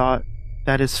Ami thought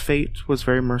that his fate was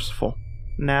very merciful.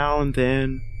 Now and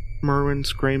then, Merwin's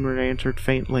scream answered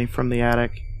faintly from the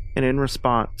attic, and in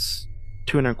response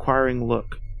to an inquiring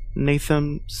look,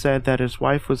 Natham said that his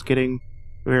wife was getting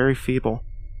very feeble.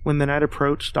 When the night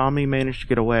approached, Ami managed to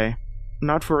get away.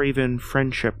 Not for even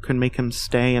friendship could make him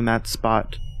stay in that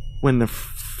spot when the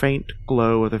faint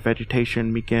glow of the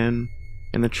vegetation began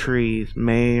and the trees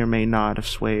may or may not have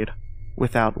swayed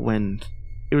without wind.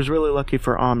 It was really lucky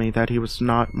for Ami that he was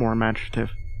not more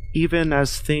imaginative. Even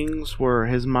as things were,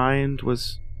 his mind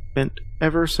was bent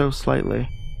ever so slightly,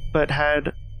 but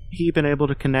had he been able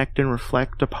to connect and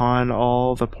reflect upon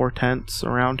all the portents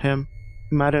around him,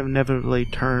 he might have inevitably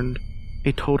turned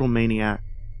a total maniac.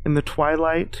 In the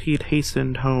twilight, he'd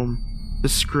hastened home. The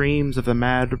screams of the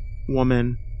mad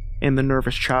woman and the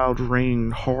nervous child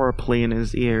rang horribly in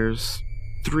his ears.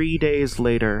 3 days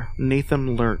later,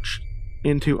 Natham lurched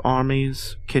into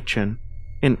Ami's kitchen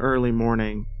in early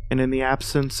morning, and in the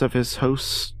absence of his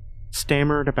hosts,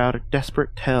 stammered about a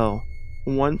desperate tale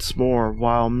once more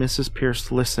while Mrs.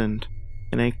 Pierce listened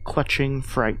in a clutching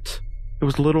fright. It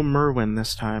was little Merwin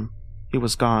this time. He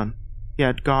was gone. He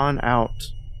had gone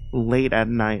out late at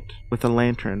night with a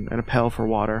lantern and a pail for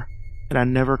water, and had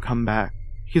never come back.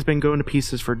 He's been going to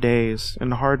pieces for days,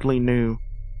 and hardly knew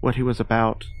what he was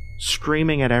about,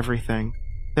 screaming at everything.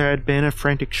 There had been a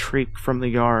frantic shriek from the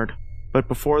yard, but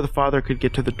before the father could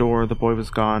get to the door, the boy was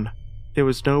gone. There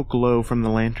was no glow from the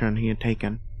lantern he had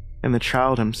taken, and the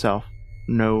child himself,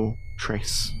 no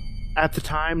trace. At the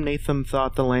time, Natham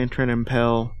thought the lantern and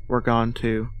pail were gone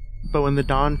too. But when the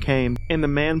dawn came, and the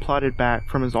man plodded back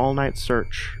from his all-night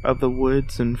search of the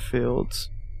woods and fields,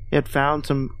 he had found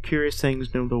some curious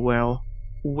things near the well,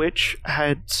 which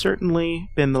had certainly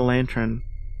been the lantern,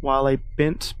 while a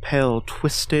bent pail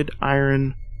twisted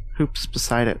iron hoops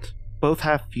beside it, both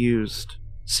half-fused,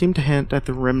 seemed to hint at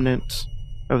the remnant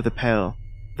of the pail.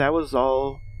 That was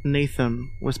all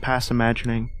Natham was past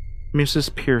imagining.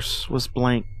 Mrs. Pierce was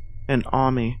blank, and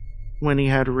Ami, when he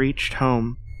had reached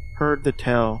home, heard the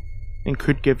tale, and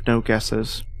could give no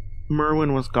guesses.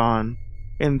 Merwin was gone,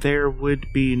 and there would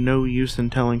be no use in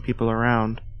telling people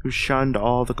around, who shunned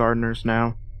all the gardeners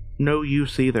now. No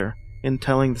use either in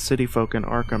telling the city folk in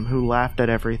Arkham, who laughed at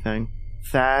everything.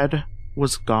 Thad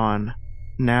was gone.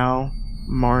 Now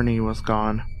Marnie was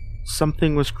gone.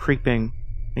 Something was creeping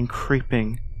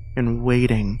and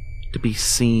waiting to be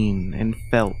seen and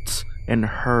felt and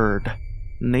heard.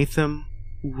 Natham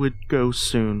would go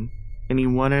soon, and he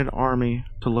wanted Ami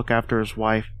to look after his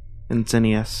wife and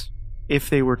Zinnias, if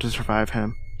they were to survive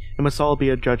him. It must all be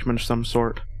a judgment of some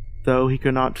sort, though he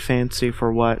could not fancy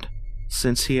for what,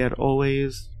 since he had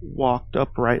always walked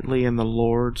uprightly in the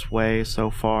Lord's way so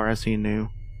far as he knew.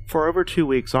 For over 2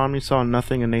 weeks, Ami saw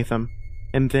nothing in Natham,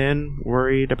 and then,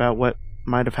 worried about what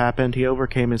might have happened, he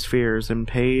overcame his fears and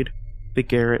paid the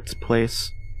Garrett's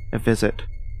place a visit.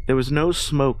 There was no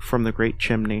smoke from the great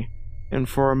chimney, and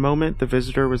for a moment the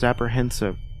visitor was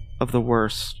apprehensive of the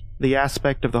worst. The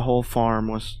aspect of the whole farm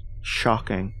was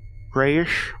shocking.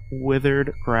 Grayish,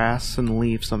 withered grass and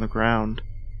leaves on the ground,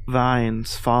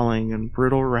 vines falling in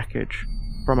brittle wreckage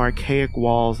from archaic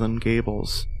walls and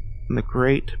gables, and the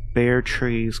great bare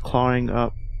trees clawing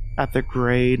up at the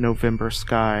gray November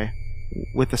sky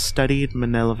with a studied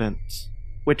malevolence,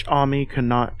 which Ami could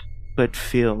not but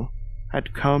feel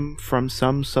had come from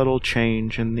some subtle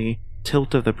change in the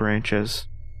tilt of the branches.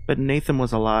 But Natham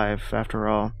was alive, after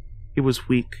all. He was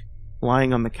weak,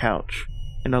 lying on the couch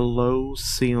in a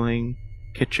low-ceiling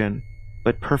kitchen,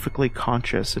 but perfectly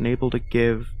conscious and able to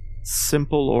give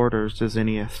simple orders to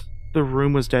Zinnias. The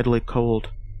room was deadly cold,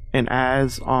 and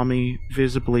as Ami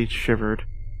visibly shivered,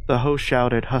 the host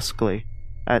shouted huskily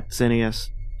at Zinnias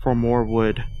for more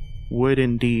wood. Wood,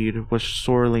 indeed, was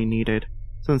sorely needed,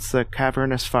 since the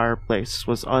cavernous fireplace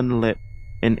was unlit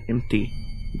and empty,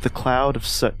 the cloud of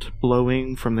soot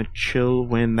blowing from the chill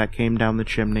wind that came down the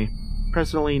chimney.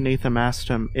 Presently Natham asked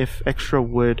him if extra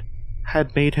wood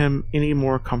had made him any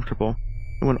more comfortable,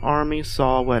 and when Ami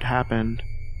saw what had happened,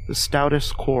 the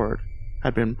stoutest cord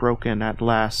had been broken at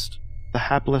last. The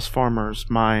hapless farmer's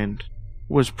mind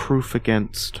was proof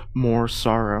against more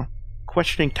sorrow.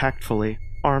 Questioning tactfully,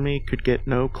 Ami could get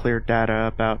no clear data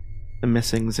about the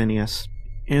missing Zinnias.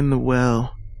 "In the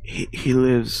well. He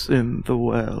lives in the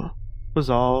well," was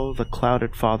all the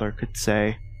clouded father could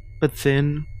say. But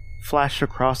then flashed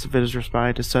across the visitor's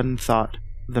mind a sudden thought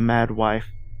of the mad wife,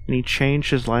 and he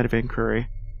changed his line of inquiry.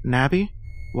 "Nabby?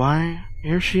 Why,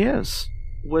 here she is,"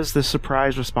 was the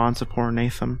surprised response of poor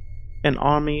Nathan. And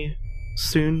Ami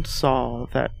soon saw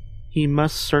that he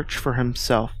must search for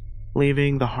himself,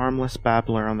 leaving the harmless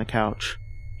babbler on the couch.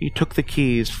 He took the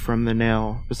keys from the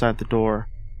nail beside the door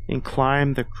and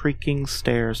climbed the creaking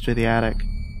stairs to the attic.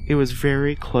 It was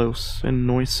very close and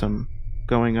noisome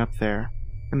going up there,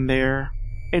 and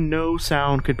no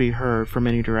sound could be heard from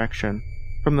any direction.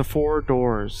 From the 4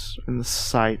 doors in the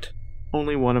sight,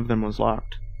 only one of them was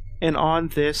locked. And on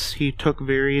this he took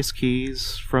various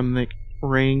keys from the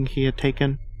ring he had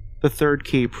taken. The 3rd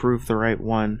key proved the right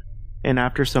one, and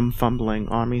after some fumbling,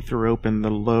 Ami threw open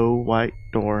the low white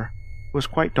door. It was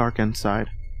quite dark inside,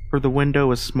 for the window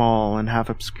was small and half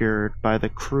obscured by the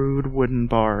crude wooden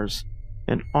bars,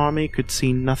 and Ami could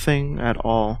see nothing at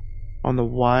all on the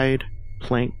wide,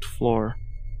 planked floor.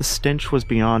 The stench was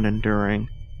beyond enduring,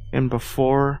 and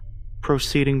before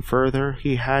proceeding further,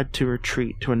 he had to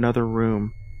retreat to another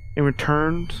room, and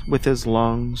returned with his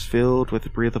lungs filled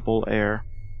with breathable air.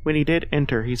 When he did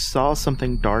enter, he saw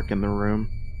something dark in the room,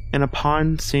 and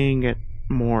upon seeing it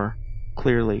more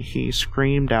clearly, he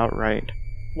screamed outright.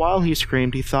 While he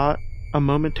screamed, he thought a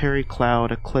momentary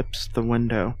cloud eclipsed the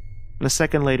window, and a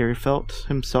second later he felt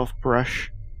himself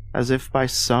brush as if by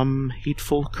some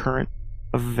heatful current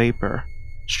of vapor.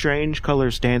 Strange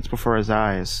colors danced before his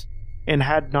eyes, and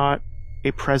had not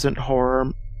a present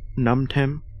horror numbed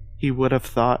him, he would have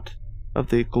thought of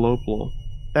the globule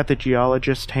that the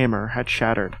geologist's hammer had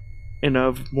shattered, and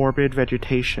of morbid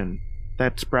vegetation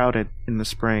that sprouted in the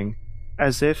spring,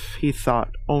 as if he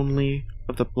thought only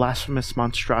of the blasphemous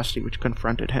monstrosity which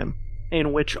confronted him,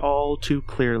 and which all too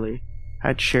clearly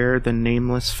had shared the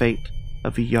nameless fate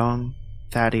of young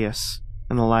Thaddeus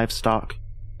and the livestock.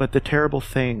 But the terrible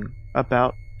thing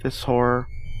about this horror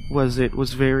was it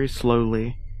was very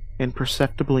slowly and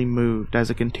perceptibly moved as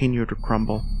it continued to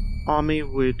crumble. Ami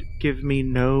would give me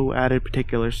no added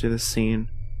particulars to this scene,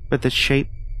 but the shape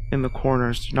in the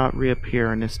corners did not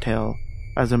reappear in his tale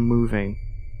as a moving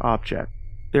object.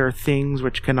 There are things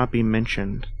which cannot be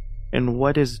mentioned, and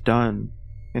what is done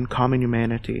in common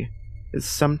humanity is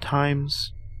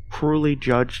sometimes cruelly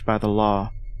judged by the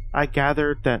law. I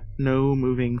gathered that no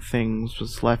moving things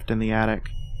was left in the attic,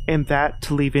 and that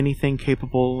to leave anything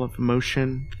capable of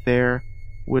motion there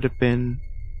would have been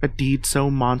a deed so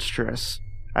monstrous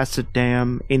as to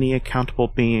damn any accountable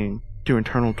being to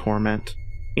eternal torment.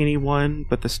 Anyone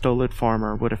but the stolid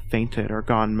farmer would have fainted or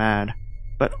gone mad,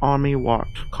 but Ami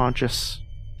walked conscious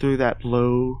through that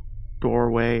low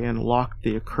doorway and locked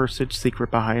the accursed secret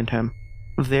behind him.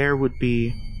 There would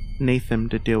be Nathan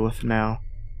to deal with now.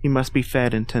 He must be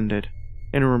fed and tended,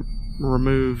 and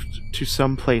removed to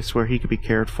some place where he could be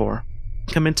cared for.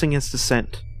 Commencing his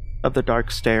descent of the dark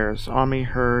stairs, Ami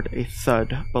heard a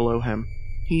thud below him.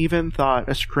 He even thought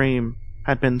a scream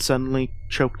had been suddenly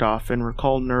choked off, and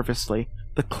recalled nervously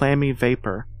the clammy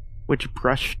vapor which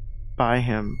brushed by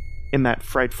him in that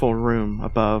frightful room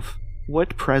above.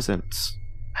 What presence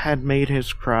had made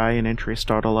his cry and entry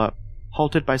startle up?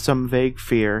 Halted by some vague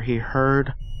fear, he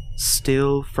heard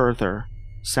still further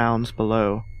sounds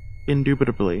below.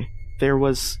 Indubitably, there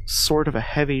was sort of a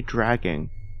heavy dragging,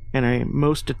 and a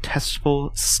most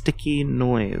detestable sticky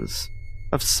noise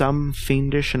of some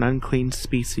fiendish and unclean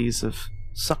species of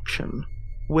suction.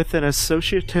 With an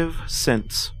associative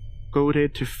sense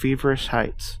goaded to feverish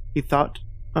heights, he thought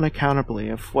unaccountably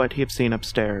of what he had seen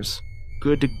upstairs.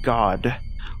 Good God,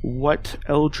 what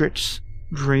eldritch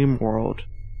dream world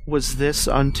was this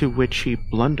unto which he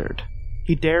blundered?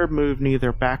 He dared move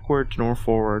neither backwards nor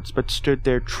forwards, but stood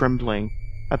there trembling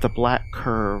at the black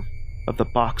curve of the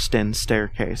boxed-in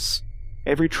staircase.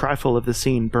 Every trifle of the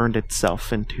scene burned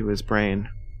itself into his brain.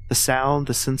 The sound,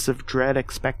 the sense of dread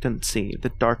expectancy, the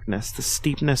darkness, the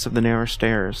steepness of the narrow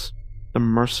stairs, the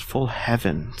merciful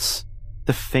heavens,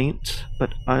 the faint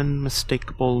but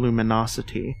unmistakable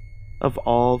luminosity of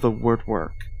all the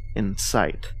woodwork in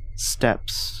sight,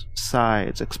 steps,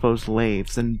 sides, exposed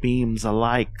lathes, and beams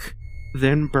alike.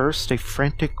 Then burst a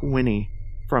frantic whinny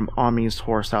from Ami's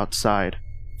horse outside,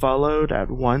 followed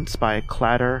at once by a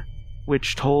clatter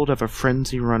which told of a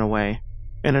frenzy runaway.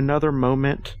 In another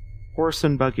moment, horse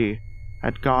and buggy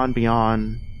had gone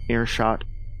beyond earshot,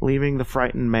 leaving the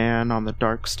frightened man on the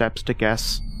dark steps to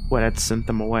guess what had sent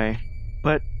them away.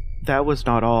 But that was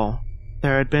not all.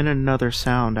 There had been another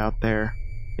sound out there,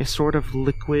 a sort of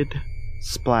liquid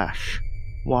splash.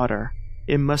 Water.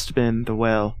 It must have been the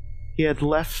well. He had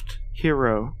left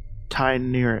Hero tied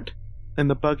near it, and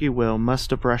the buggy wheel must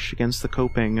have brushed against the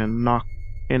coping and knocked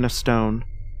in a stone,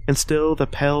 and still the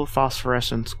pale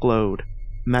phosphorescence glowed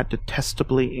in that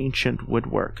detestably ancient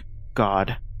woodwork.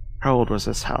 God, How old was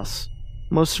this house?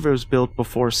 Most of it was built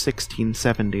before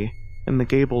 1670, and the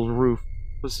gable roof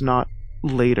was not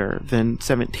later than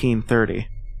 1730.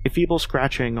 A feeble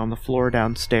scratching on the floor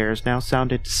downstairs now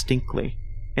sounded distinctly.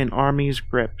 An Army's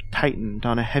grip tightened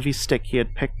on a heavy stick he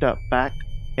had picked up back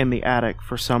in the attic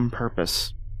for some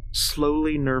purpose.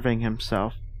 Slowly nerving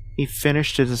himself, he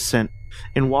finished his ascent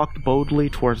and walked boldly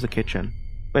towards the kitchen.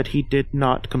 But he did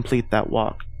not complete that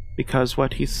walk, because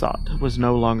what he sought was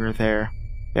no longer there.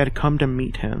 It had come to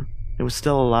meet him. It was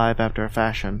still alive after a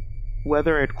fashion.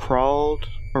 Whether it crawled,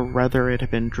 or whether it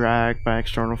had been dragged by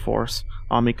external force,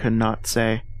 Ami could not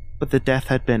say, but the death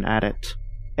had been at it.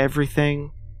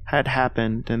 Everything had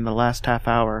happened in the last half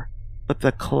hour, but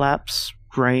the collapse,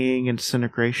 graying, and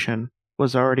disintegration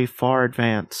was already far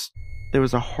advanced. There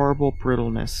was a horrible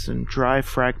brittleness, and dry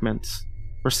fragments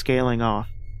were scaling off.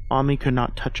 Ami could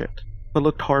not touch it, but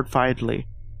looked horrifiedly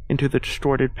into the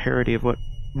distorted parody of what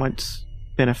once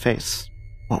been a face.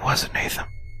 What was it, Nathan?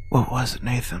 What was it,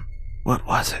 Nathan? What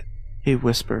was it? He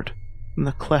whispered, and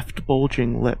the cleft,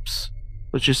 bulging lips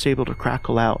was just able to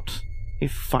crackle out a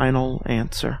final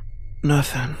answer.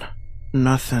 Nothing.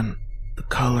 Nothing. The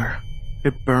color.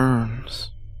 It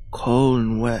burns. Cold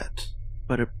and wet,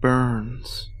 but it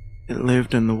burns. It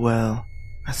lived in the well.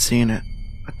 I seen it.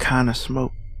 A kind of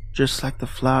smoke, just like the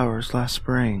flowers last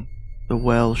spring. The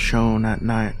well shone at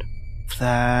night.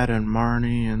 Thad and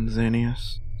Marnie and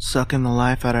Zinnias, sucking the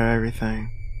life out of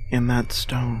everything. In that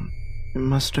stone. It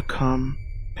must have come,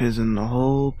 pizzing the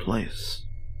whole place.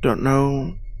 Don't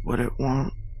know what it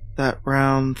want. That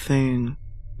round thing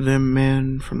them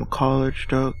men from the college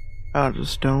dug out of the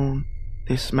stone.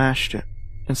 They smashed it.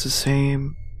 It's the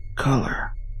same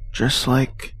color, just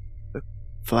like the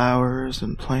flowers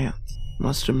and plants.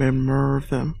 Must have been more of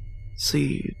them.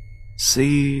 Seeds.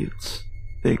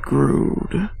 They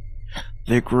growed.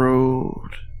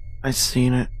 I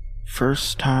seen it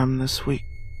first time this week.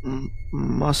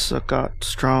 Must have got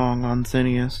strong on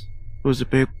Zinnias. It was a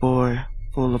big boy,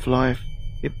 full of life.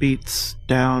 It beats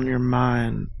down your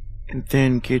mind and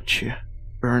then gets you,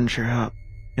 burns you up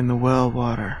in the well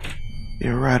water.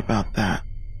 You're right about that.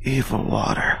 Evil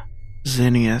water.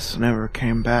 Zinnias never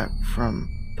came back from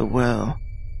the well.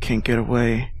 Can't get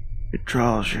away. It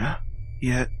draws you.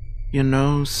 Yet, you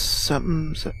know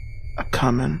something's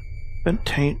a-comin', but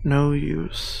 'tain't no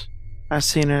use. I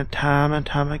seen it time and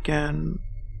time again.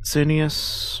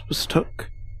 Zinnias was took.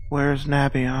 Where's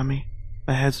Nabby, Ami?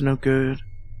 My head's no good.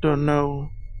 Don't know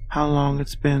how long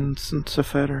it's been since I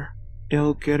fed her.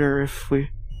 It'll get her if we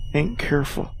ain't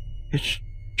careful. It's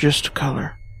just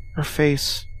color. Her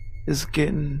face is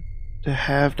getting to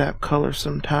have that color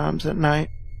sometimes at night,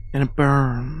 and it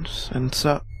burns and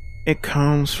sucks. It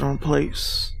comes from a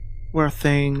place where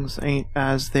things ain't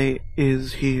as they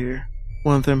is here.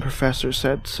 One of them professors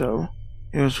said so.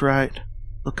 It was right.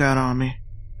 Look out on me.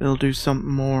 It'll do something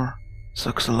more.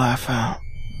 Sucks the life out.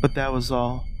 But that was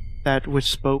all. That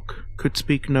which spoke could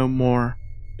speak no more,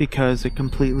 because it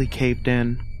completely caved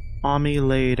in. Ami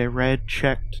laid a red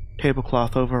checked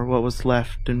tablecloth over what was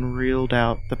left and reeled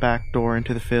out the back door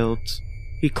into the fields.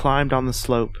 He climbed on the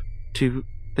slope to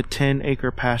the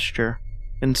 10-acre pasture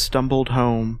and stumbled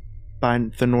home by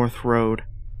the north road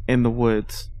in the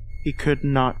woods. He could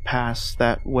not pass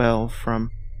that well from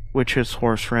which his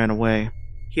horse ran away.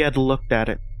 He had looked at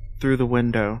it through the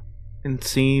window and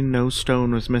seen no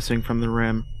stone was missing from the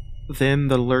rim. Then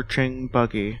the lurching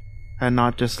buggy had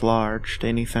not dislodged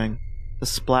anything. The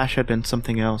splash had been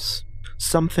something else.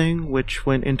 Something which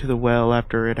went into the well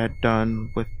after it had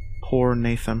done with poor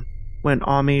Nathan. When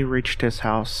Ami reached his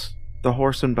house, the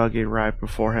horse and buggy arrived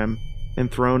before him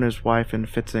and thrown his wife in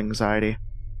fits of anxiety.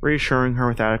 Reassuring her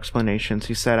without explanations,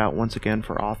 he set out once again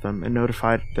for Otham and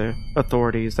notified the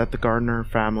authorities that the Gardner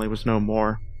family was no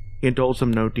more. He indulged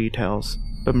them no details,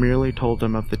 but merely told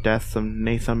them of the deaths of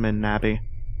Nathan and Nabby,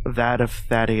 that of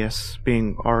Thaddeus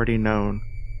being already known,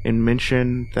 and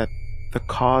mentioned that the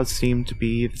cause seemed to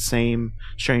be the same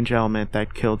strange element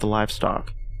that killed the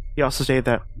livestock. He also stated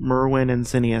that Merwin and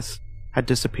Zinnias had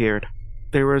disappeared.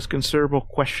 There was considerable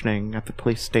questioning at the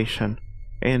police station,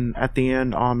 and at the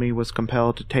end Ami was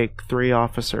compelled to take 3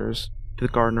 officers to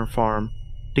the Gardner farm,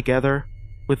 together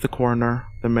with the coroner,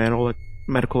 the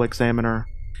medical examiner,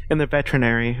 and the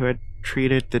veterinary who had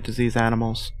treated the diseased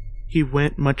animals. He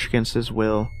went much against his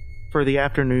will, for the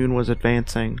afternoon was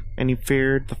advancing, and he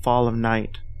feared the fall of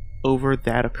night over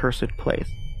that accursed place.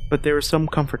 But there was some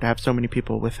comfort to have so many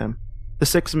people with him. The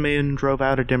 6 men drove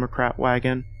out a Democrat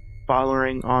wagon,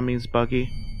 following Ami's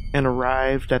buggy, and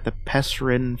arrived at the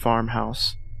pest-ridden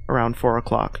farmhouse around 4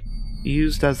 o'clock.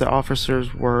 Used as the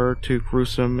officers were to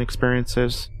gruesome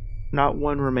experiences, not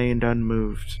one remained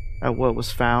unmoved. at what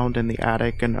was found in the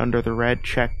attic and under the red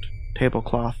checked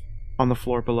tablecloth on the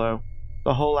floor below.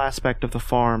 The whole aspect of the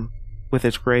farm, with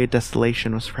its grey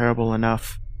desolation, was terrible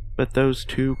enough, but those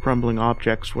two crumbling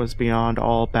objects was beyond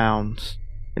all bounds,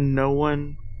 and no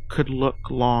one could look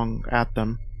long at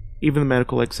them. Even the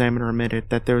medical examiner admitted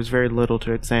that there was very little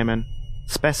to examine.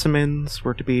 Specimens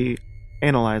were to be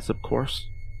analyzed, of course,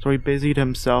 so he busied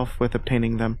himself with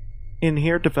obtaining them. And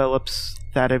here develops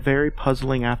that a very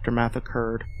puzzling aftermath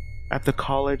occurred at the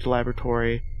college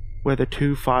laboratory where the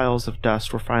 2 phials of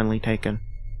dust were finally taken.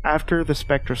 After the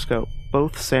spectroscope,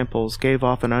 both samples gave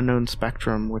off an unknown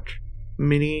spectrum, which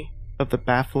many of the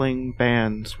baffling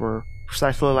bands were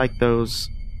precisely like those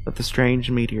that the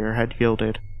strange meteor had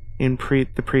yielded in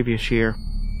the previous year.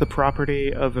 The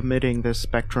property of emitting this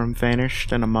spectrum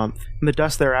vanished in a month, and the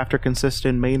dust thereafter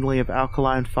consisted mainly of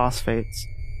alkaline phosphates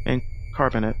and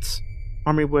carbonates.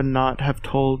 Army would not have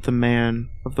told the man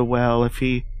of the well if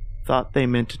he thought they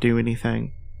meant to do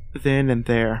anything then and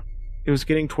there. It was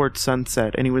getting towards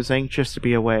sunset, and he was anxious to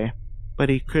be away, but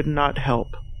he could not help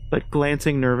but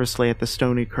glancing nervously at the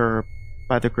stony curb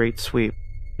by the great sweep,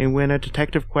 and when a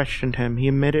detective questioned him, he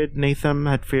admitted Nathan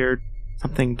had feared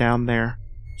something down there,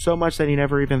 so much that he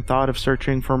never even thought of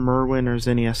searching for Merwin or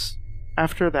Zinnias.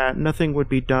 After that, nothing would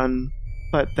be done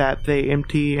but that they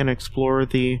empty and explore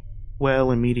the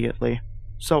well immediately.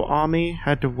 So Ami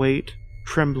had to wait,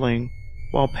 trembling,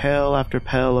 while pail after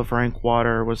pail of rank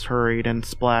water was hurried and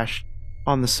splashed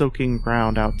on the soaking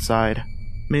ground outside.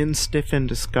 Men stiffened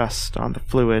disgust on the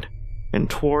fluid, and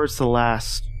towards the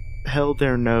last held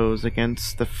their nose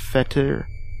against the fetor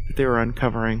that they were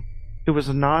uncovering. It was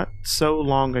not so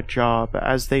long a job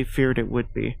as they feared it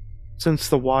would be, since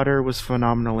the water was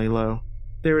phenomenally low.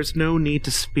 There is no need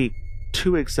to speak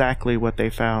to exactly what they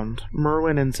found.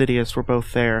 Merwin and Zinnias were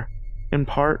both there, in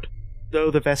part, though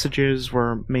the vestiges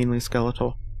were mainly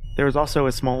skeletal. There was also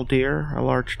a small deer, a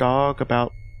large dog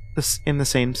about in the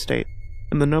same state,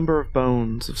 and the number of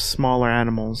bones of smaller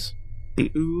animals.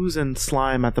 The ooze and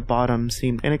slime at the bottom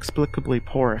seemed inexplicably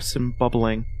porous and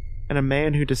bubbling, and a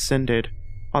man who descended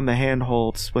on the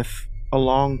handholds with a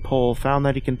long pole found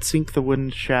that he could sink the wooden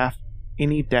shaft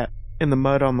any depth in the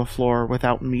mud on the floor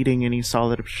without meeting any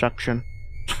solid obstruction.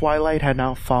 Twilight had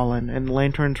now fallen, and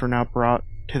lanterns were now brought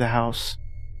to the house.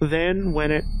 Then,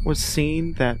 when it was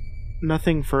seen that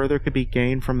nothing further could be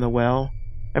gained from the well,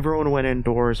 everyone went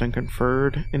indoors and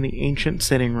conferred in the ancient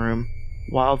sitting room,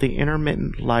 while the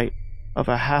intermittent light of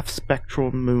a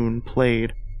half-spectral moon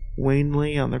played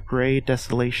wanly on the grey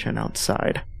desolation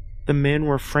outside. The men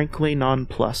were frankly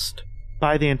nonplussed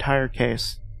by the entire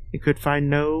case. They could find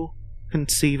no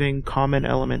conceiving common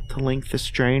element to link the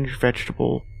strange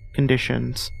vegetable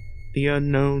conditions, the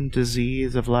unknown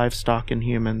disease of livestock and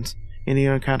humans, and the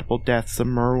unaccountable deaths of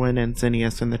Merwin and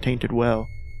Zinnias in the tainted well.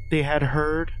 They had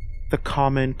heard the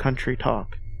common country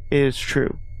talk, it is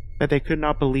true, that they could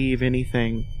not believe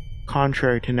anything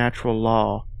contrary to natural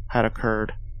law had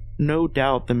occurred. No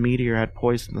doubt the meteor had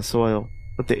poisoned the soil,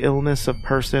 but the illness of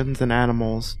persons and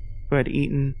animals who had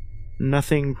eaten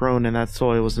nothing grown in that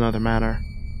soil was another matter.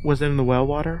 Was it in the well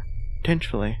water?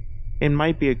 Potentially. It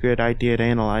might be a good idea to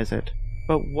analyze it.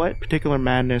 But what particular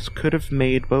madness could have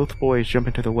made both boys jump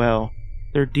into the well?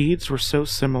 Their deeds were so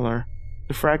similar.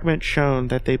 The fragment showed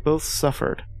that they both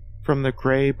suffered from the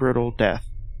grey, brittle death.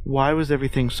 Why was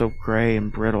everything so grey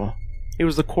and brittle? It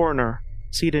was the coroner,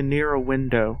 seated near a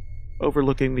window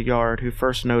overlooking the yard, who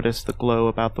first noticed the glow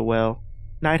about the well.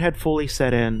 Night had fully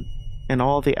set in, and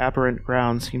all the aberrant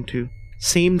ground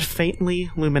seemed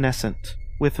faintly luminescent,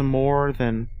 with more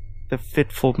than the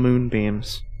fitful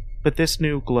moonbeams. But this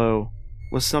new glow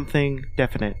was something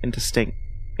definite and distinct,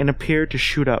 and appeared to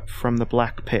shoot up from the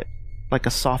black pit, like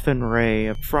a softened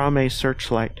ray from a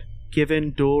searchlight,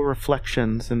 giving dual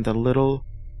reflections in the little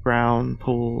brown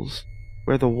pools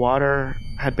where the water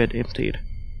had been emptied.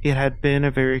 It had been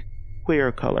a very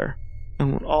queer color,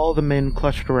 and all the men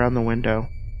clutched around the window.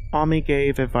 Ami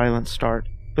gave a violent start,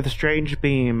 but the strange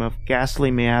beam of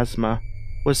ghastly miasma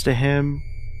was to him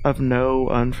of no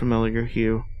unfamiliar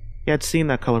hue. He had seen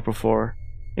that color before,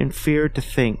 and feared to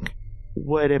think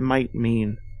what it might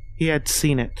mean. He had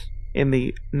seen it in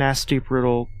the nasty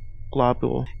brittle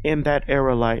globule in that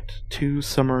aerolite 2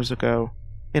 summers ago.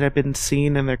 It had been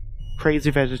seen in the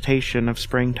crazy vegetation of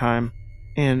springtime,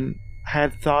 and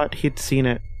had thought he'd seen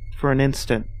it for an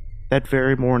instant that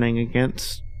very morning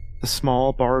against the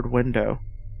small barred window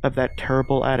of that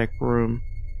terrible attic room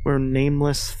where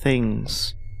nameless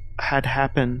things had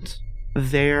happened.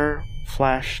 There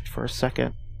flashed for a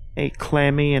second a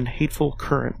clammy and hateful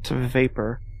current of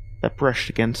vapor that brushed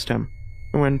against him,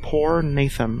 and when poor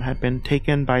Nathan had been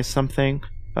taken by something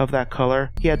of that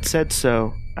color. He had said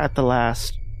so at the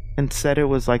last, and said it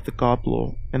was like the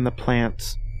globule in the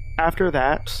plants. After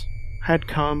that had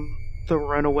come the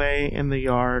runaway in the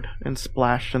yard and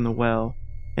splashed in the well,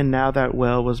 and now that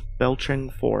well was belching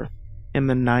forth in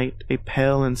the night a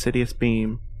pale insidious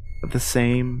beam of the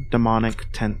same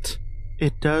demonic tint.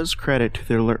 It does credit to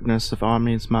the alertness of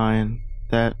Omni's mind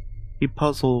that he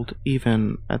puzzled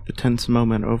even at the tense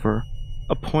moment over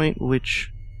a point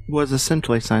which was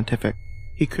essentially scientific.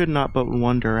 He could not but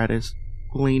wonder at his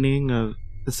gleaning of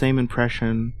the same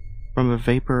impression from a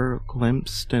vapor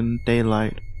glimpsed in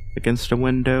daylight against a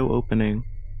window opening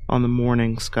on the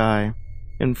morning sky,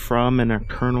 and from an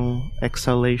eternal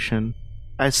exhalation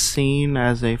as seen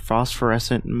as a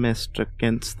phosphorescent mist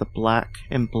against the black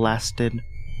and blasted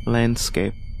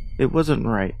landscape. It wasn't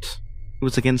right. It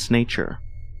was against nature,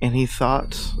 and he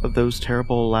thought of those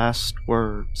terrible last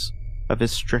words of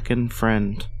his stricken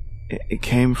friend. It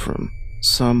came from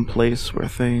some place where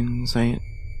things ain't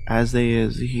as they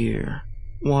is here.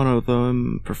 One of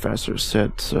them professors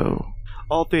said so.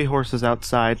 All 3 horses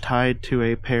outside, tied to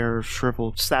a pair of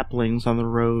shriveled saplings on the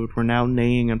road, were now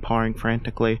neighing and pawing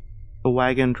frantically. The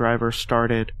wagon driver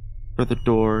started for the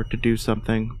door to do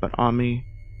something, but Ami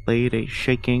laid a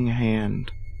shaking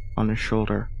hand on his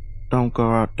shoulder. "Don't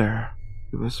go out there,"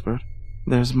 he whispered.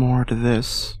 "There's more to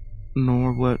this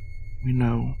nor what we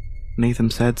know. Nathan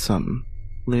said something.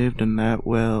 Lived in that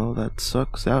well that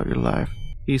sucks out your life.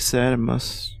 He said it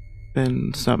must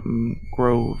been something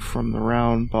growed from the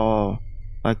round ball,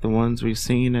 like the ones we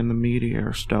seen in the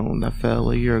meteor stone that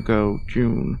fell a year ago,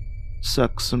 June.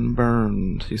 Sucks and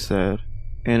burns, he said,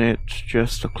 and it's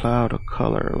just a cloud of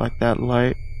color like that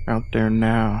light out there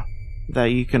now, that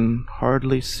you can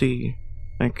hardly see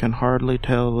and can hardly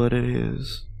tell what it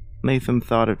is. Nathan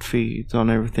thought it feeds on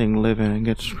everything living and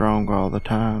gets stronger all the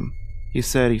time. He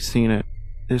said he seen it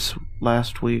this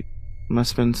last week.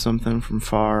 Must have been something from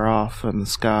far off in the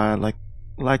sky,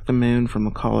 like the moon from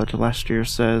the college last year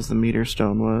says the meteor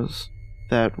stone was.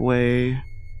 That way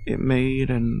it made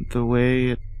and the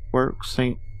way it works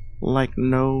ain't like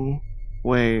no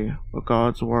way of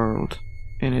God's world,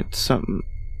 and it's something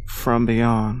from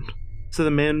beyond." So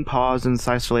the men paused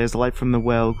incisively as the light from the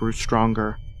well grew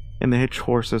stronger, and the hitched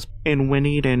horses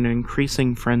whinnied in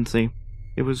increasing frenzy.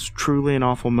 It was truly an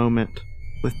awful moment,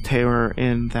 with terror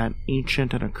in that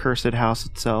ancient and accursed house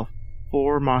itself.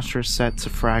 4 monstrous sets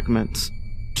of fragments,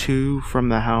 2 from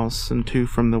the house and 2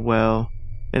 from the well,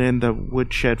 and in the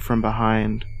woodshed from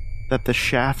behind, that the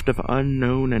shaft of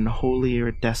unknown and holy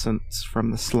iridescence from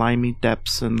the slimy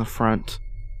depths in the front.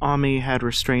 Ami had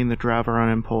restrained the driver on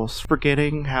impulse,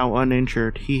 forgetting how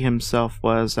uninjured he himself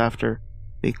was after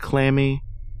the clammy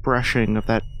brushing of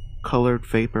that colored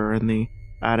vapor in the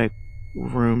attic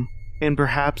room. And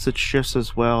perhaps it's just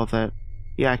as well that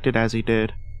he acted as he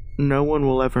did. No one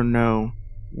will ever know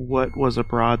what was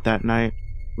abroad that night,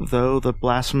 though the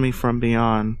blasphemy from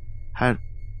beyond had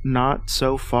not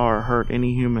so far hurt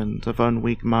any humans of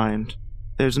unweak mind.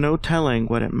 There's no telling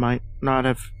what it might not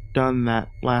have done that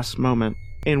last moment,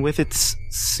 and with its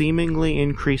seemingly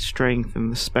increased strength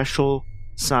and the special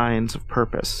signs of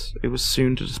purpose it was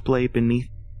soon to display beneath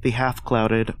the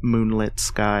half-clouded, moonlit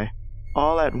sky.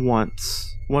 All at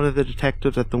once, one of the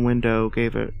detectives at the window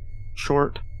gave a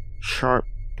short, sharp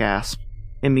gasp,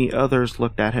 and the others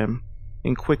looked at him,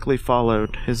 and quickly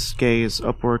followed his gaze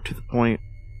upward to the point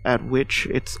at which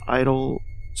its idle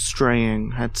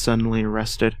straying had suddenly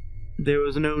arrested. There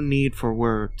was no need for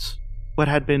words. What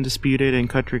had been disputed in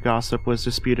country gossip was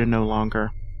disputed no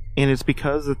longer, and it's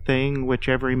because the thing which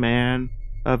every man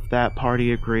of that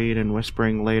party agreed in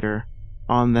whispering later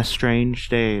on the strange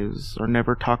days are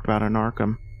never talked about in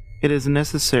Arkham. It is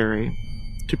necessary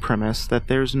to premise that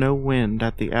there's no wind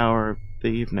at the hour of the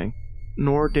evening,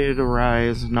 nor did it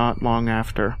arise not long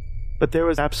after, but there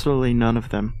was absolutely none of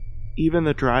them. Even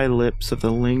the dry lips of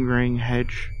the lingering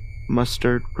hedge,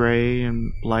 mustard gray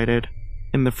and blighted,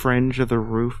 in the fringe of the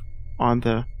roof on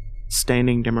the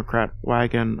standing Democrat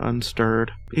wagon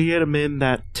unstirred. Yet amid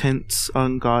that tense,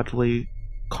 ungodly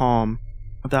calm,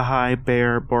 the high,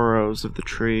 bare burrows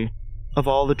of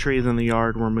all the trees in the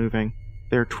yard were moving.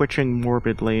 They were twitching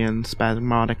morbidly and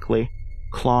spasmodically,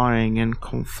 clawing in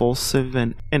convulsive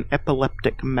and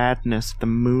epileptic madness the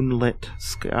moonlit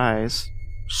skies,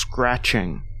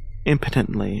 scratching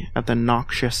impotently at the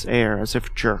noxious air as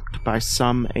if jerked by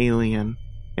some alien,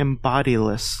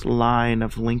 embodiless line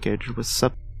of linkage with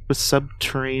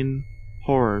subterranean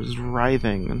horrors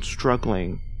writhing and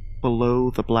struggling below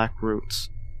the black roots.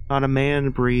 Not a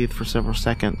man breathed for several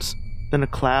seconds. Then a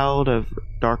cloud of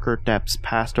darker depths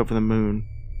passed over the moon,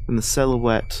 and the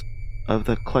silhouette of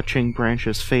the clutching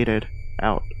branches faded,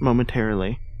 out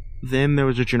momentarily. Then there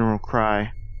was a general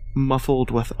cry,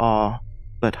 muffled with awe,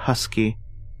 but husky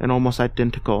and almost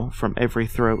identical from every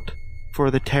throat,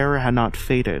 for the terror had not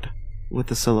faded with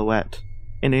the silhouette,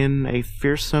 and in a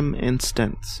fearsome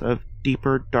instance of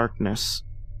deeper darkness,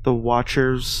 the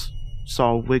watchers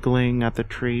saw wiggling at the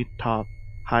tree-top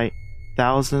height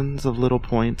thousands of little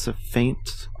points of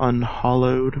faint,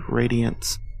 unhallowed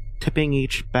radiance, tipping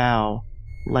each bough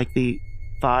like the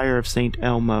fire of St.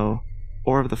 Elmo,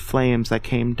 or of the flames that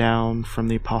came down from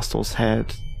the apostles'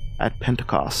 head at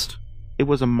Pentecost. It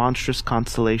was a monstrous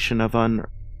constellation of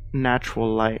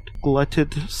unnatural light,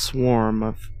 glutted swarm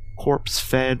of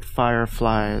corpse-fed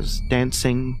fireflies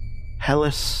dancing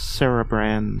hellish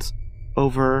cerebrands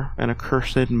over an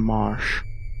accursed marsh,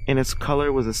 and its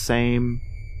color was the same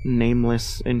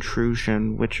nameless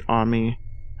intrusion which Ami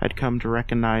had come to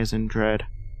recognize and dread.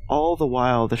 All the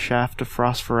while the shaft of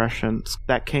phosphorescence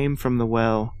that came from the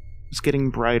well was getting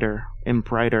brighter and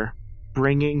brighter,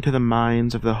 bringing to the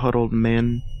minds of the huddled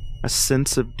men a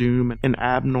sense of doom and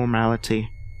abnormality,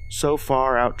 so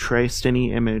far outtraced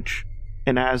any image,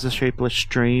 and as the shapeless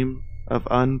stream of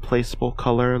unplaceable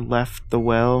color left the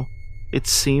well, it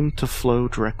seemed to flow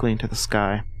directly into the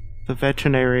sky. The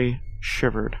veterinary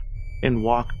shivered and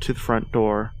walked to the front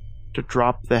door to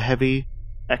drop the heavy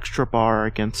extra bar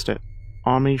against it.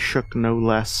 Ami shook no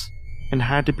less, and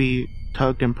had to be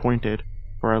tugged and pointed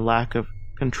for a lack of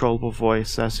controllable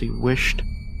voice as he wished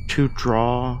to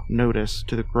draw notice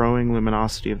to the growing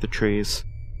luminosity of the trees.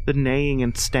 The neighing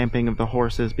and stamping of the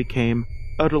horses became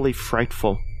utterly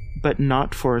frightful, but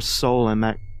not for a soul in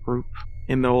that group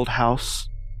in the old house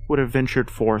would have ventured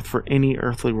forth for any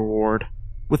earthly reward.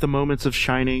 With the moments of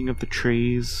shining of the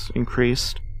trees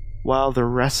increased, while the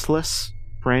restless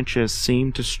branches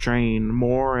seemed to strain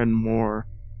more and more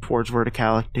towards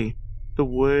verticality. The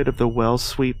wood of the well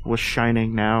sweep was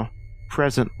shining now,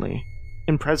 presently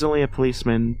a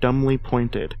policeman dumbly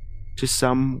pointed to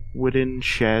some wooden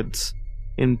sheds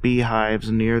in beehives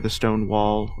near the stone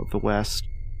wall of the west.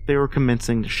 They were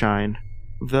commencing to shine,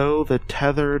 though the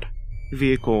tethered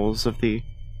vehicles of the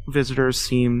visitors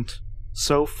seemed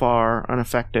so far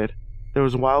unaffected. There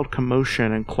was wild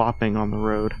commotion and clopping on the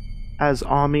road. As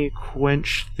Ami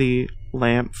quenched the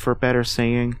lamp for better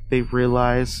seeing, they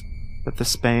realized that the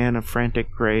span of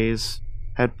frantic greys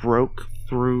had broke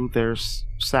through their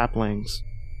saplings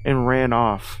and ran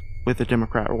off with the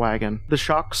Democrat wagon. The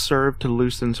shock served to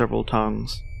loosen several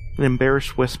tongues, and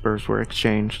embarrassed whispers were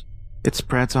exchanged. "It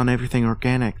spreads on everything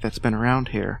organic that's been around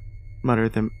here,"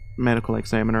 muttered the medical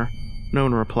examiner. No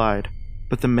one replied,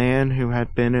 but the man who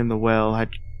had been in the well had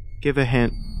given a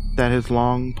hint that his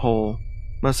long pole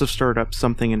must have stirred up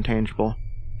something intangible.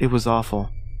 "It was awful,"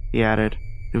 he added.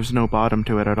 "There was no bottom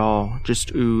to it at all,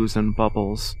 just ooze and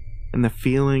bubbles, and the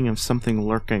feeling of something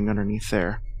lurking underneath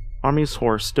there." Ami's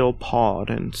horse still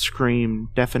pawed and screamed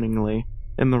deafeningly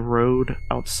in the road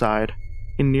outside,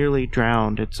 and nearly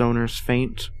drowned its owner's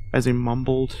faint as he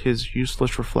mumbled his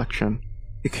useless reflection.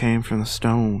 "It came from the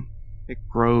stone. It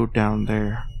growed down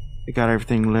there. It got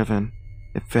everything living.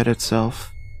 It fed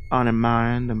itself on in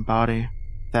mind and body.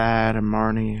 Thad and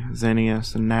Marnie,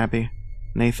 Xenius and Nabby.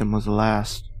 Nathan was the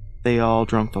last. They all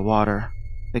drunk the water.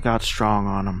 They got strong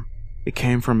on 'em. It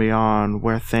came from beyond,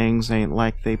 where things ain't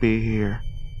like they be here.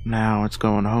 Now it's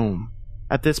going home."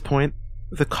 At this point,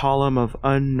 the column of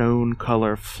unknown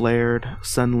color flared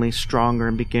suddenly stronger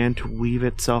and began to weave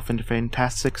itself into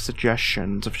fantastic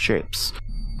suggestions of shapes,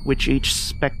 which each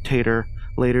spectator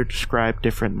later described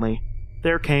differently.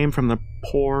 There came from the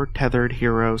poor tethered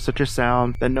hero such a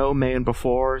sound that no man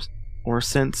before or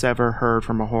since ever heard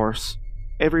from a horse.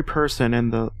 Every person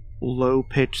in the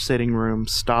low-pitched sitting room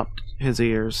stopped his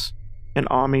ears, and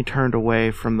Ami turned away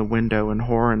from the window in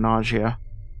horror and nausea.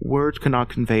 Words could not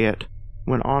convey it.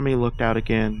 When Ami looked out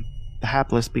again, the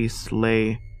hapless beast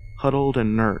lay, huddled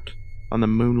and inert, on the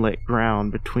moonlit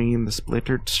ground between the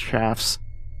splintered shafts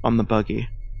on the buggy.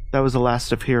 That was the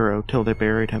last of Hero till they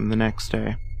buried him the next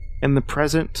day. In the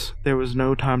present, there was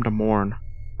no time to mourn,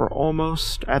 for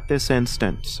almost at this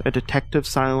instant, a detective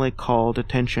silently called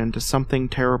attention to something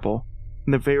terrible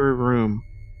in the very room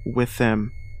with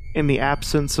them. In the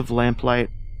absence of lamplight,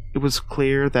 it was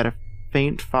clear that a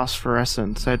faint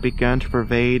phosphorescence had begun to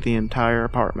pervade the entire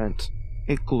apartment.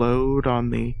 It glowed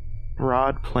on the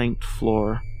broad planked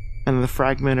floor and the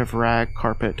fragment of rag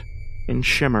carpet, and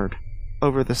shimmered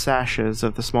over the sashes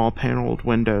of the small paneled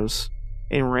windows,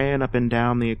 and ran up and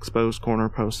down the exposed corner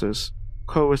posts,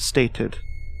 coestated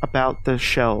about the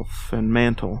shelf and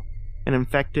mantel, and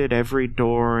infected every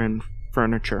door and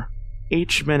furniture.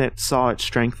 Each minute saw it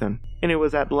strengthen, and it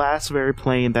was at last very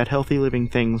plain that healthy living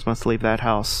things must leave that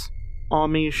house.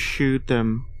 Ami shooed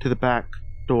them to the back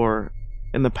door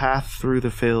and the path through the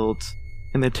fields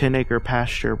and the 10-acre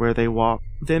pasture where they walked.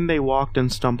 Then they walked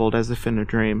and stumbled as if in a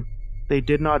dream. They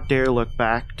did not dare look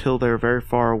back till they were very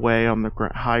far away on the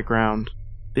high ground.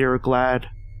 They were glad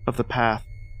of the path,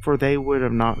 for they would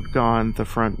have not gone the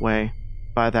front way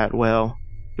by that well.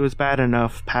 It was bad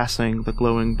enough passing the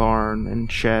glowing barn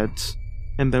and sheds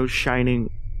and those shining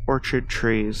orchard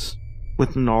trees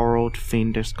with gnarled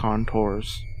fiendish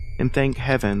contours. And thank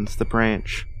heavens the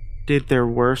branch did their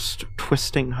worst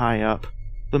twisting high up.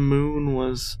 The moon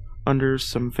was under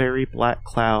some very black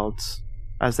clouds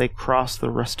as they crossed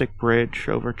the rustic bridge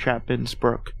over Chapman's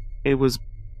Brook. It was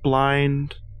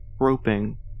blind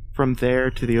groping from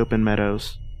there to the open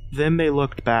meadows. Then they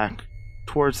looked back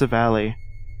towards the valley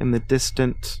and the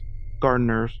distant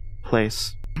gardener's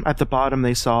place. At the bottom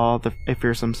they saw a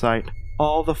fearsome sight.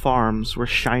 All the farms were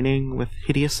shining with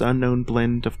hideous unknown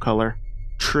blend of color.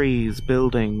 Trees,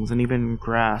 buildings, and even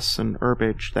grass and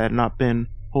herbage that had not been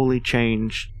wholly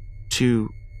changed to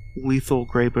lethal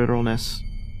gray brittleness.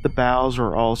 The boughs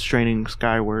were all straining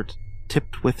skyward,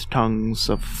 tipped with tongues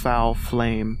of foul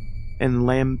flame, and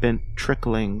lambent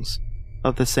tricklings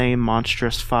of the same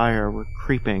monstrous fire were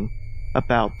creeping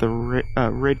about the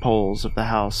rid poles of the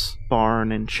house,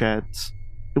 barn, and sheds.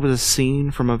 It was a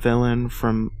scene from a villain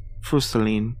from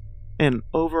Fusseline, and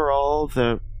overall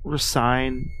the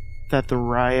sign that the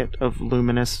riot of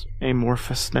luminous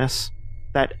amorphousness,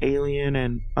 that alien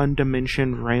and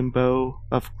undimensioned rainbow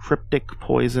of cryptic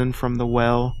poison from the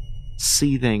well,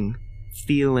 seething,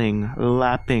 feeling,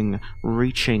 lapping,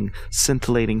 reaching,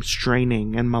 scintillating,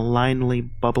 straining, and malignly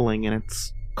bubbling in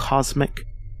its cosmic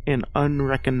and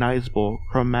unrecognizable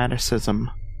chromaticism.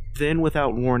 Then,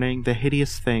 without warning, the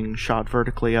hideous thing shot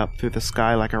vertically up through the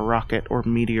sky like a rocket or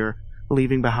meteor,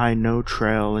 leaving behind no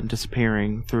trail and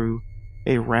disappearing through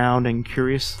a round and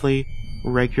curiously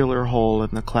regular hole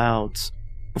in the clouds.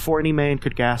 Before any man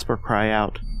could gasp or cry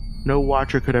out, no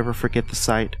watcher could ever forget the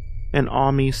sight, and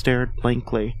Ami stared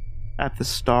blankly at the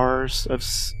stars of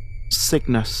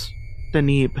Cygnus,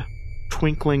 Deneb,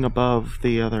 twinkling above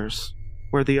the others,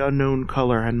 where the unknown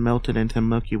color had melted into the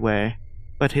Milky Way.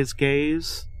 But his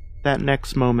gaze, that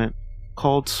next moment,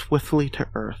 called swiftly to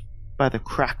earth by the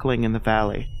crackling in the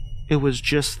valley. It was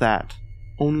just that,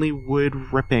 only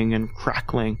wood ripping and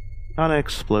crackling, not an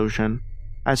explosion,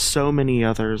 as so many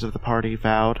others of the party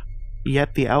vowed.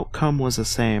 Yet the outcome was the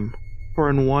same, for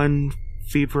in one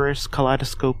feverish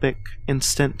kaleidoscopic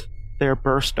instant there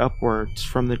burst upwards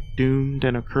from the doomed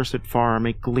and accursed farm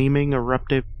a gleaming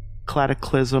eruptive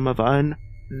cataclysm of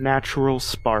unnatural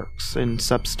sparks and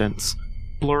substance,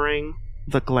 blurring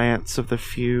the glance of the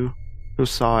few who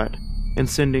saw it, and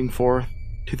sending forth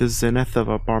to the zenith of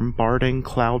a bombarding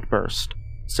cloudburst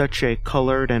such a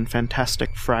colored and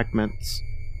fantastic fragments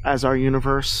as our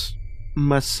universe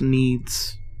must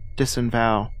needs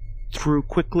disavow. Through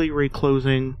quickly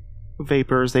reclosing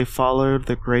vapors they followed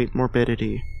the great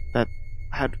morbidity that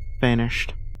had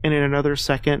vanished, and in another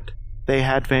second they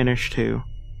had vanished too.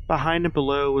 Behind and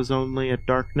below was only a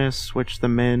darkness which the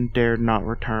men dared not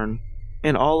return,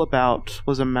 and all about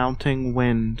was a mounting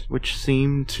wind which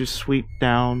seemed to sweep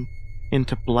down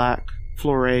into black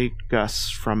flurried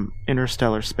gusts from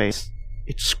interstellar space.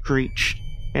 It screeched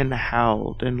and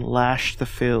howled and lashed the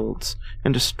fields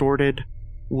and distorted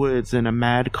woods in a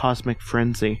mad cosmic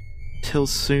frenzy, till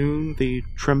soon the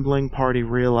trembling party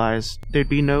realized there'd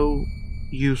be no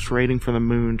use waiting for the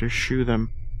moon to shew them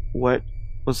what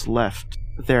was left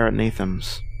there at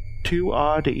Natham's. Too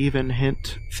awed to even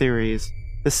hint theories,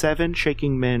 the 7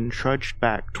 shaking men trudged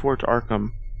back towards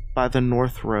Arkham by the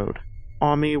north road.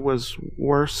 Ami was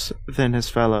worse than his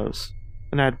fellows,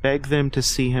 and had begged them to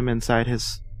see him inside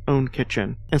his own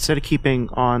kitchen, instead of keeping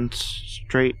on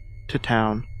straight to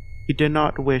town. He did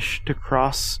not wish to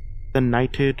cross the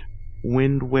nighted,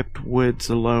 wind-whipped woods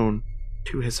alone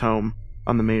to his home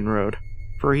on the main road,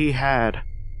 for he had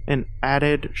an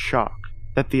added shock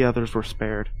that the others were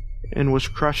spared, and was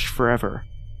crushed forever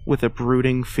with a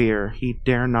brooding fear he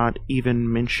dare not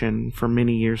even mention for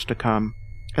many years to come.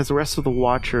 As the rest of the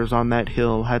watchers on that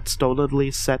hill had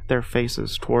stolidly set their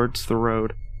faces towards the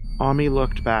road, Ami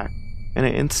looked back, in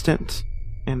an instant,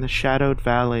 in the shadowed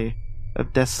valley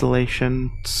of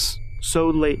desolation so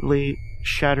lately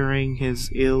shattering his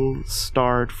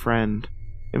ill-starred friend,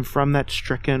 and from that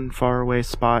stricken, faraway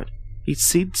spot he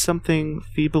seed something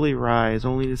feebly rise,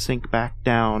 only to sink back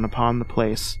down upon the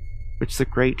place which the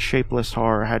great shapeless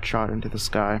horror had shot into the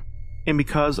sky. And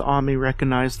because Ami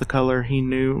recognized the color, he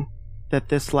knew that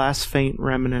this last faint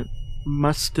remnant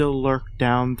must still lurk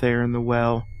down there in the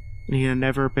well, and he had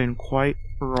never been quite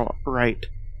right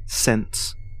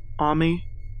since. Ami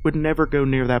would never go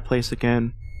near that place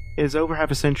again. It is over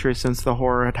half a century since the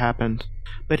horror had happened,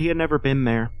 but he had never been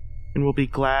there, and will be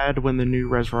glad when the new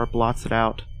reservoir blots it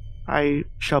out. I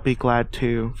shall be glad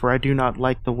too, for I do not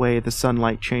like the way the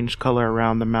sunlight changed color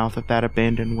around the mouth of that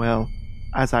abandoned well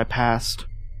as I passed.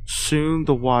 Soon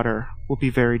the water will be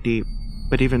very deep,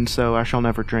 but even so I shall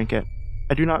never drink it.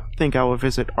 I do not think I will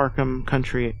visit Arkham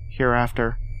Country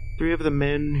hereafter. 3 of the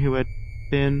men who had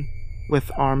been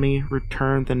with Army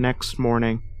returned the next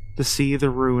morning to see the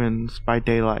ruins by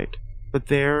daylight, but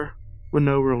there were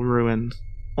no real ruins,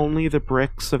 only the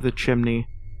bricks of the chimney,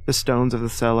 the stones of the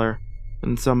cellar,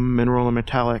 and some mineral and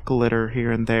metallic litter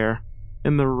here and there,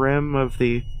 in the rim of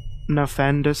the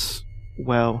nefandous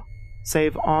well,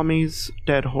 save Ami's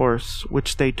dead horse,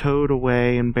 which they towed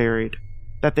away and buried,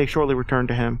 that they shortly returned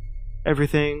to him.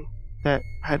 Everything that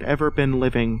had ever been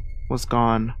living was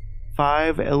gone.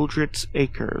 5 eldritch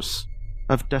acres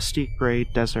of dusty gray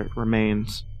desert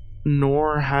remains,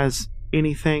 nor has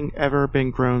anything ever been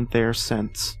grown there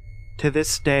since. To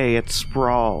this day it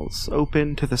sprawls,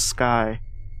 open to the sky,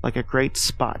 like a great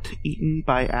spot eaten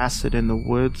by acid in the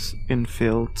woods and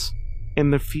fields,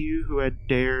 and the few who had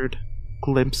dared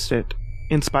glimpse it,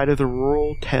 in spite of the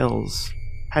rural tales,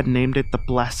 had named it the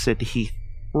Blasted Heath.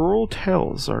 Rural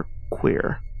tales are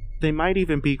queer. They might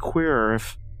even be queerer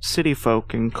if city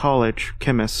folk and college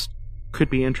chemists could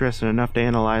be interested enough to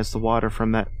analyze the water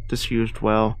from that disused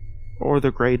well, or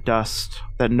the gray dust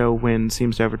that no wind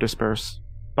seems to ever disperse.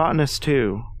 Botanists,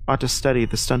 too, ought to study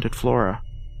the stunted flora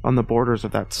on the borders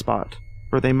of that spot,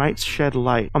 for they might shed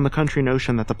light on the country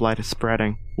notion that the blight is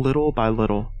spreading, little by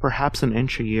little, perhaps an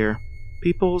inch a year.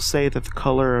 People say that the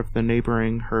color of the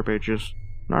neighboring herbage is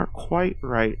not quite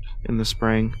right in the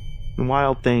spring, and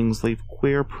wild things leave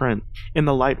queer print in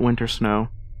the light winter snow.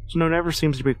 Snow never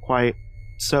seems to be quite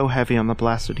so heavy on the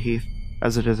Blasted Heath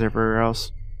as it is everywhere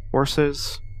else.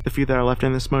 Horses, the few that are left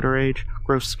in this motor age,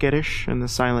 grow skittish in the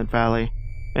silent valley,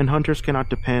 and hunters cannot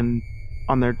depend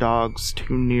on their dogs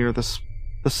too near the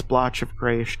splotch of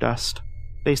grayish dust.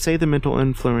 They say the mental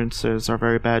influences are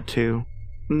very bad too.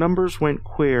 Numbers went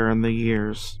queer in the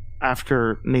years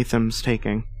after Nathan's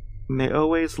taking, and they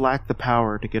always lacked the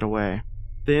power to get away.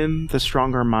 Then the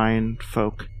stronger mind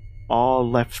folk all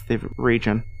left the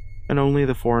region, and only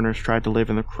the foreigners tried to live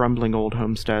in the crumbling old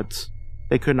homesteads.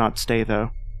 They could not stay,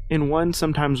 though, and one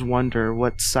sometimes wonder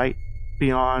what sight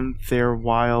beyond their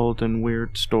wild and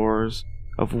weird stores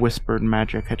of whispered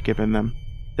magic had given them.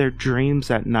 Their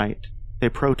dreams at night, they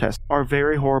protest, are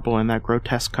very horrible in that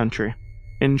grotesque country,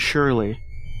 and surely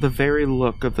the very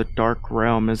look of the dark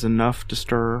realm is enough to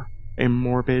stir a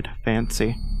morbid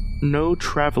fancy. No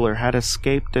traveler had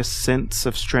escaped a sense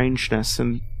of strangeness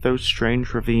in those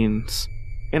strange ravines.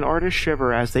 And artists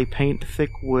shiver as they paint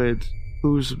thick woods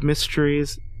whose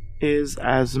mysteries is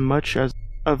as much as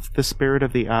of the spirit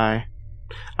of the eye.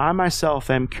 I myself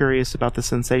am curious about the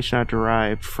sensation I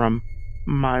derived from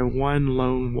my one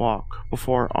lone walk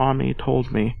before Ami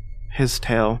told me his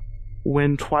tale.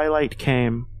 When twilight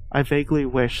came, I vaguely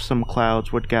wished some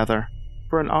clouds would gather,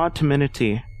 for an odd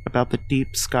timidity about the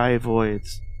deep sky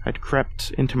voids had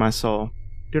crept into my soul.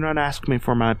 Do not ask me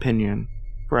for my opinion,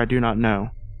 for I do not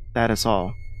know. That is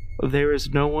all. There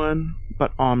is no one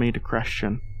but Ami to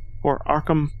question, for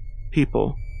Arkham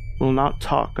people will not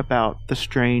talk about the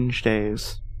strange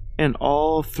days, and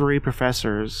all 3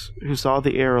 professors who saw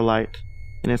the aerolite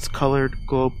and its colored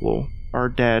globule are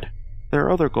dead. There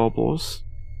are other globules.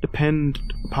 Depend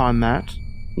upon that.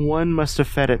 One must have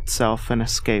fed itself and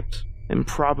escaped, and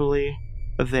probably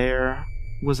there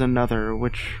was another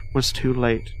which was too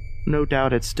late. No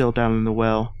doubt it's still down in the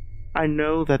well. I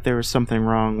know that there is something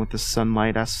wrong with the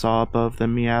sunlight I saw above the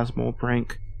miasmal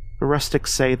brink. The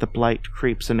rustics say the blight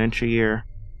creeps an inch a year,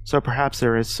 so perhaps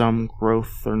there is some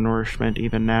growth or nourishment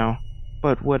even now.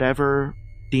 But whatever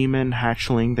demon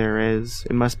hatchling there is,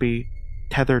 it must be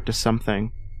tethered to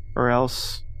something, or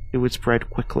else it would spread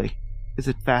quickly. Is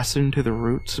it fastened to the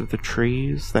roots of the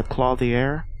trees that claw the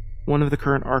air? One of the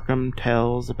current Arkham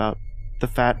tales about the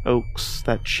fat oaks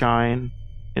that shine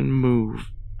and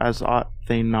move as ought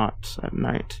they not at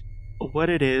night. What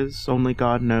it is, only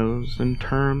God knows. In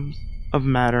terms of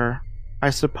matter, I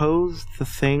suppose the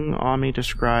thing Ami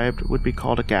described would be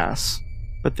called a gas,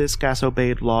 but this gas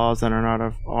obeyed laws that are not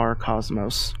of our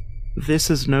cosmos. This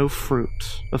is no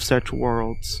fruit of such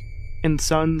worlds, and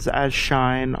suns as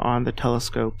shine on the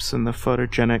telescopes and the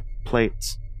photogenic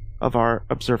plates of our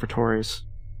observatories.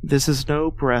 This is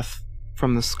no breath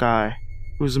from the sky,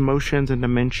 whose motions and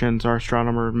dimensions our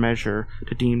astronomers measure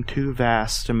to deem too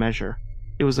vast to measure.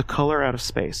 It was a color out of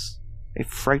space, a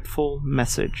frightful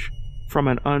message from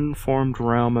an unformed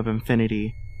realm of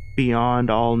infinity beyond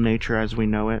all nature as we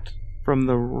know it, from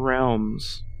the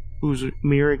realms whose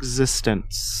mere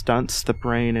existence stunts the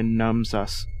brain and numbs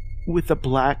us with the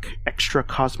black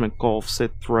extra-cosmic gulfs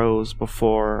it throws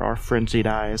before our frenzied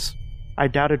eyes. I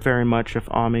doubted very much if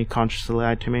Ami consciously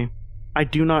lied to me. I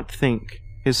do not think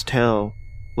his tale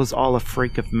was all a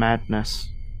freak of madness.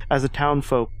 As the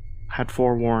townfolk had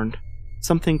forewarned,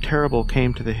 something terrible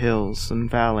came to the hills and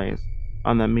valleys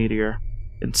on that meteor,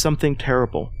 and something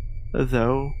terrible,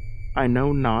 though I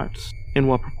know not in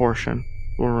what proportion,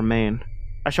 will remain.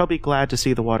 I shall be glad to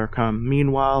see the water come.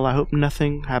 Meanwhile, I hope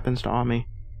nothing happens to Ami.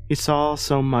 He saw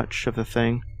so much of the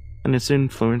thing, and its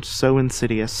influence so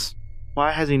insidious.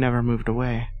 Why has he never moved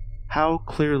away? How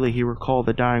clearly he recalled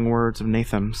the dying words of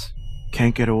Natham's.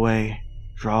 Can't get away,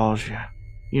 draws ya.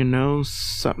 You know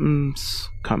something's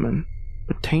comin',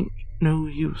 but 'tain't no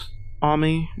use.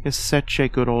 Ami is such a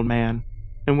good old man,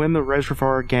 and when the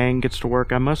reservoir gang gets to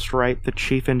work, I must write the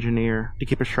chief engineer to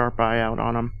keep a sharp eye out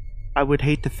on him. I would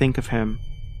hate to think of him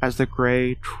as the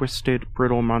gray, twisted,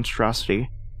 brittle monstrosity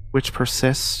which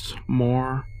persists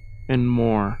more and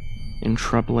more in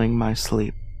troubling my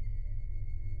sleep.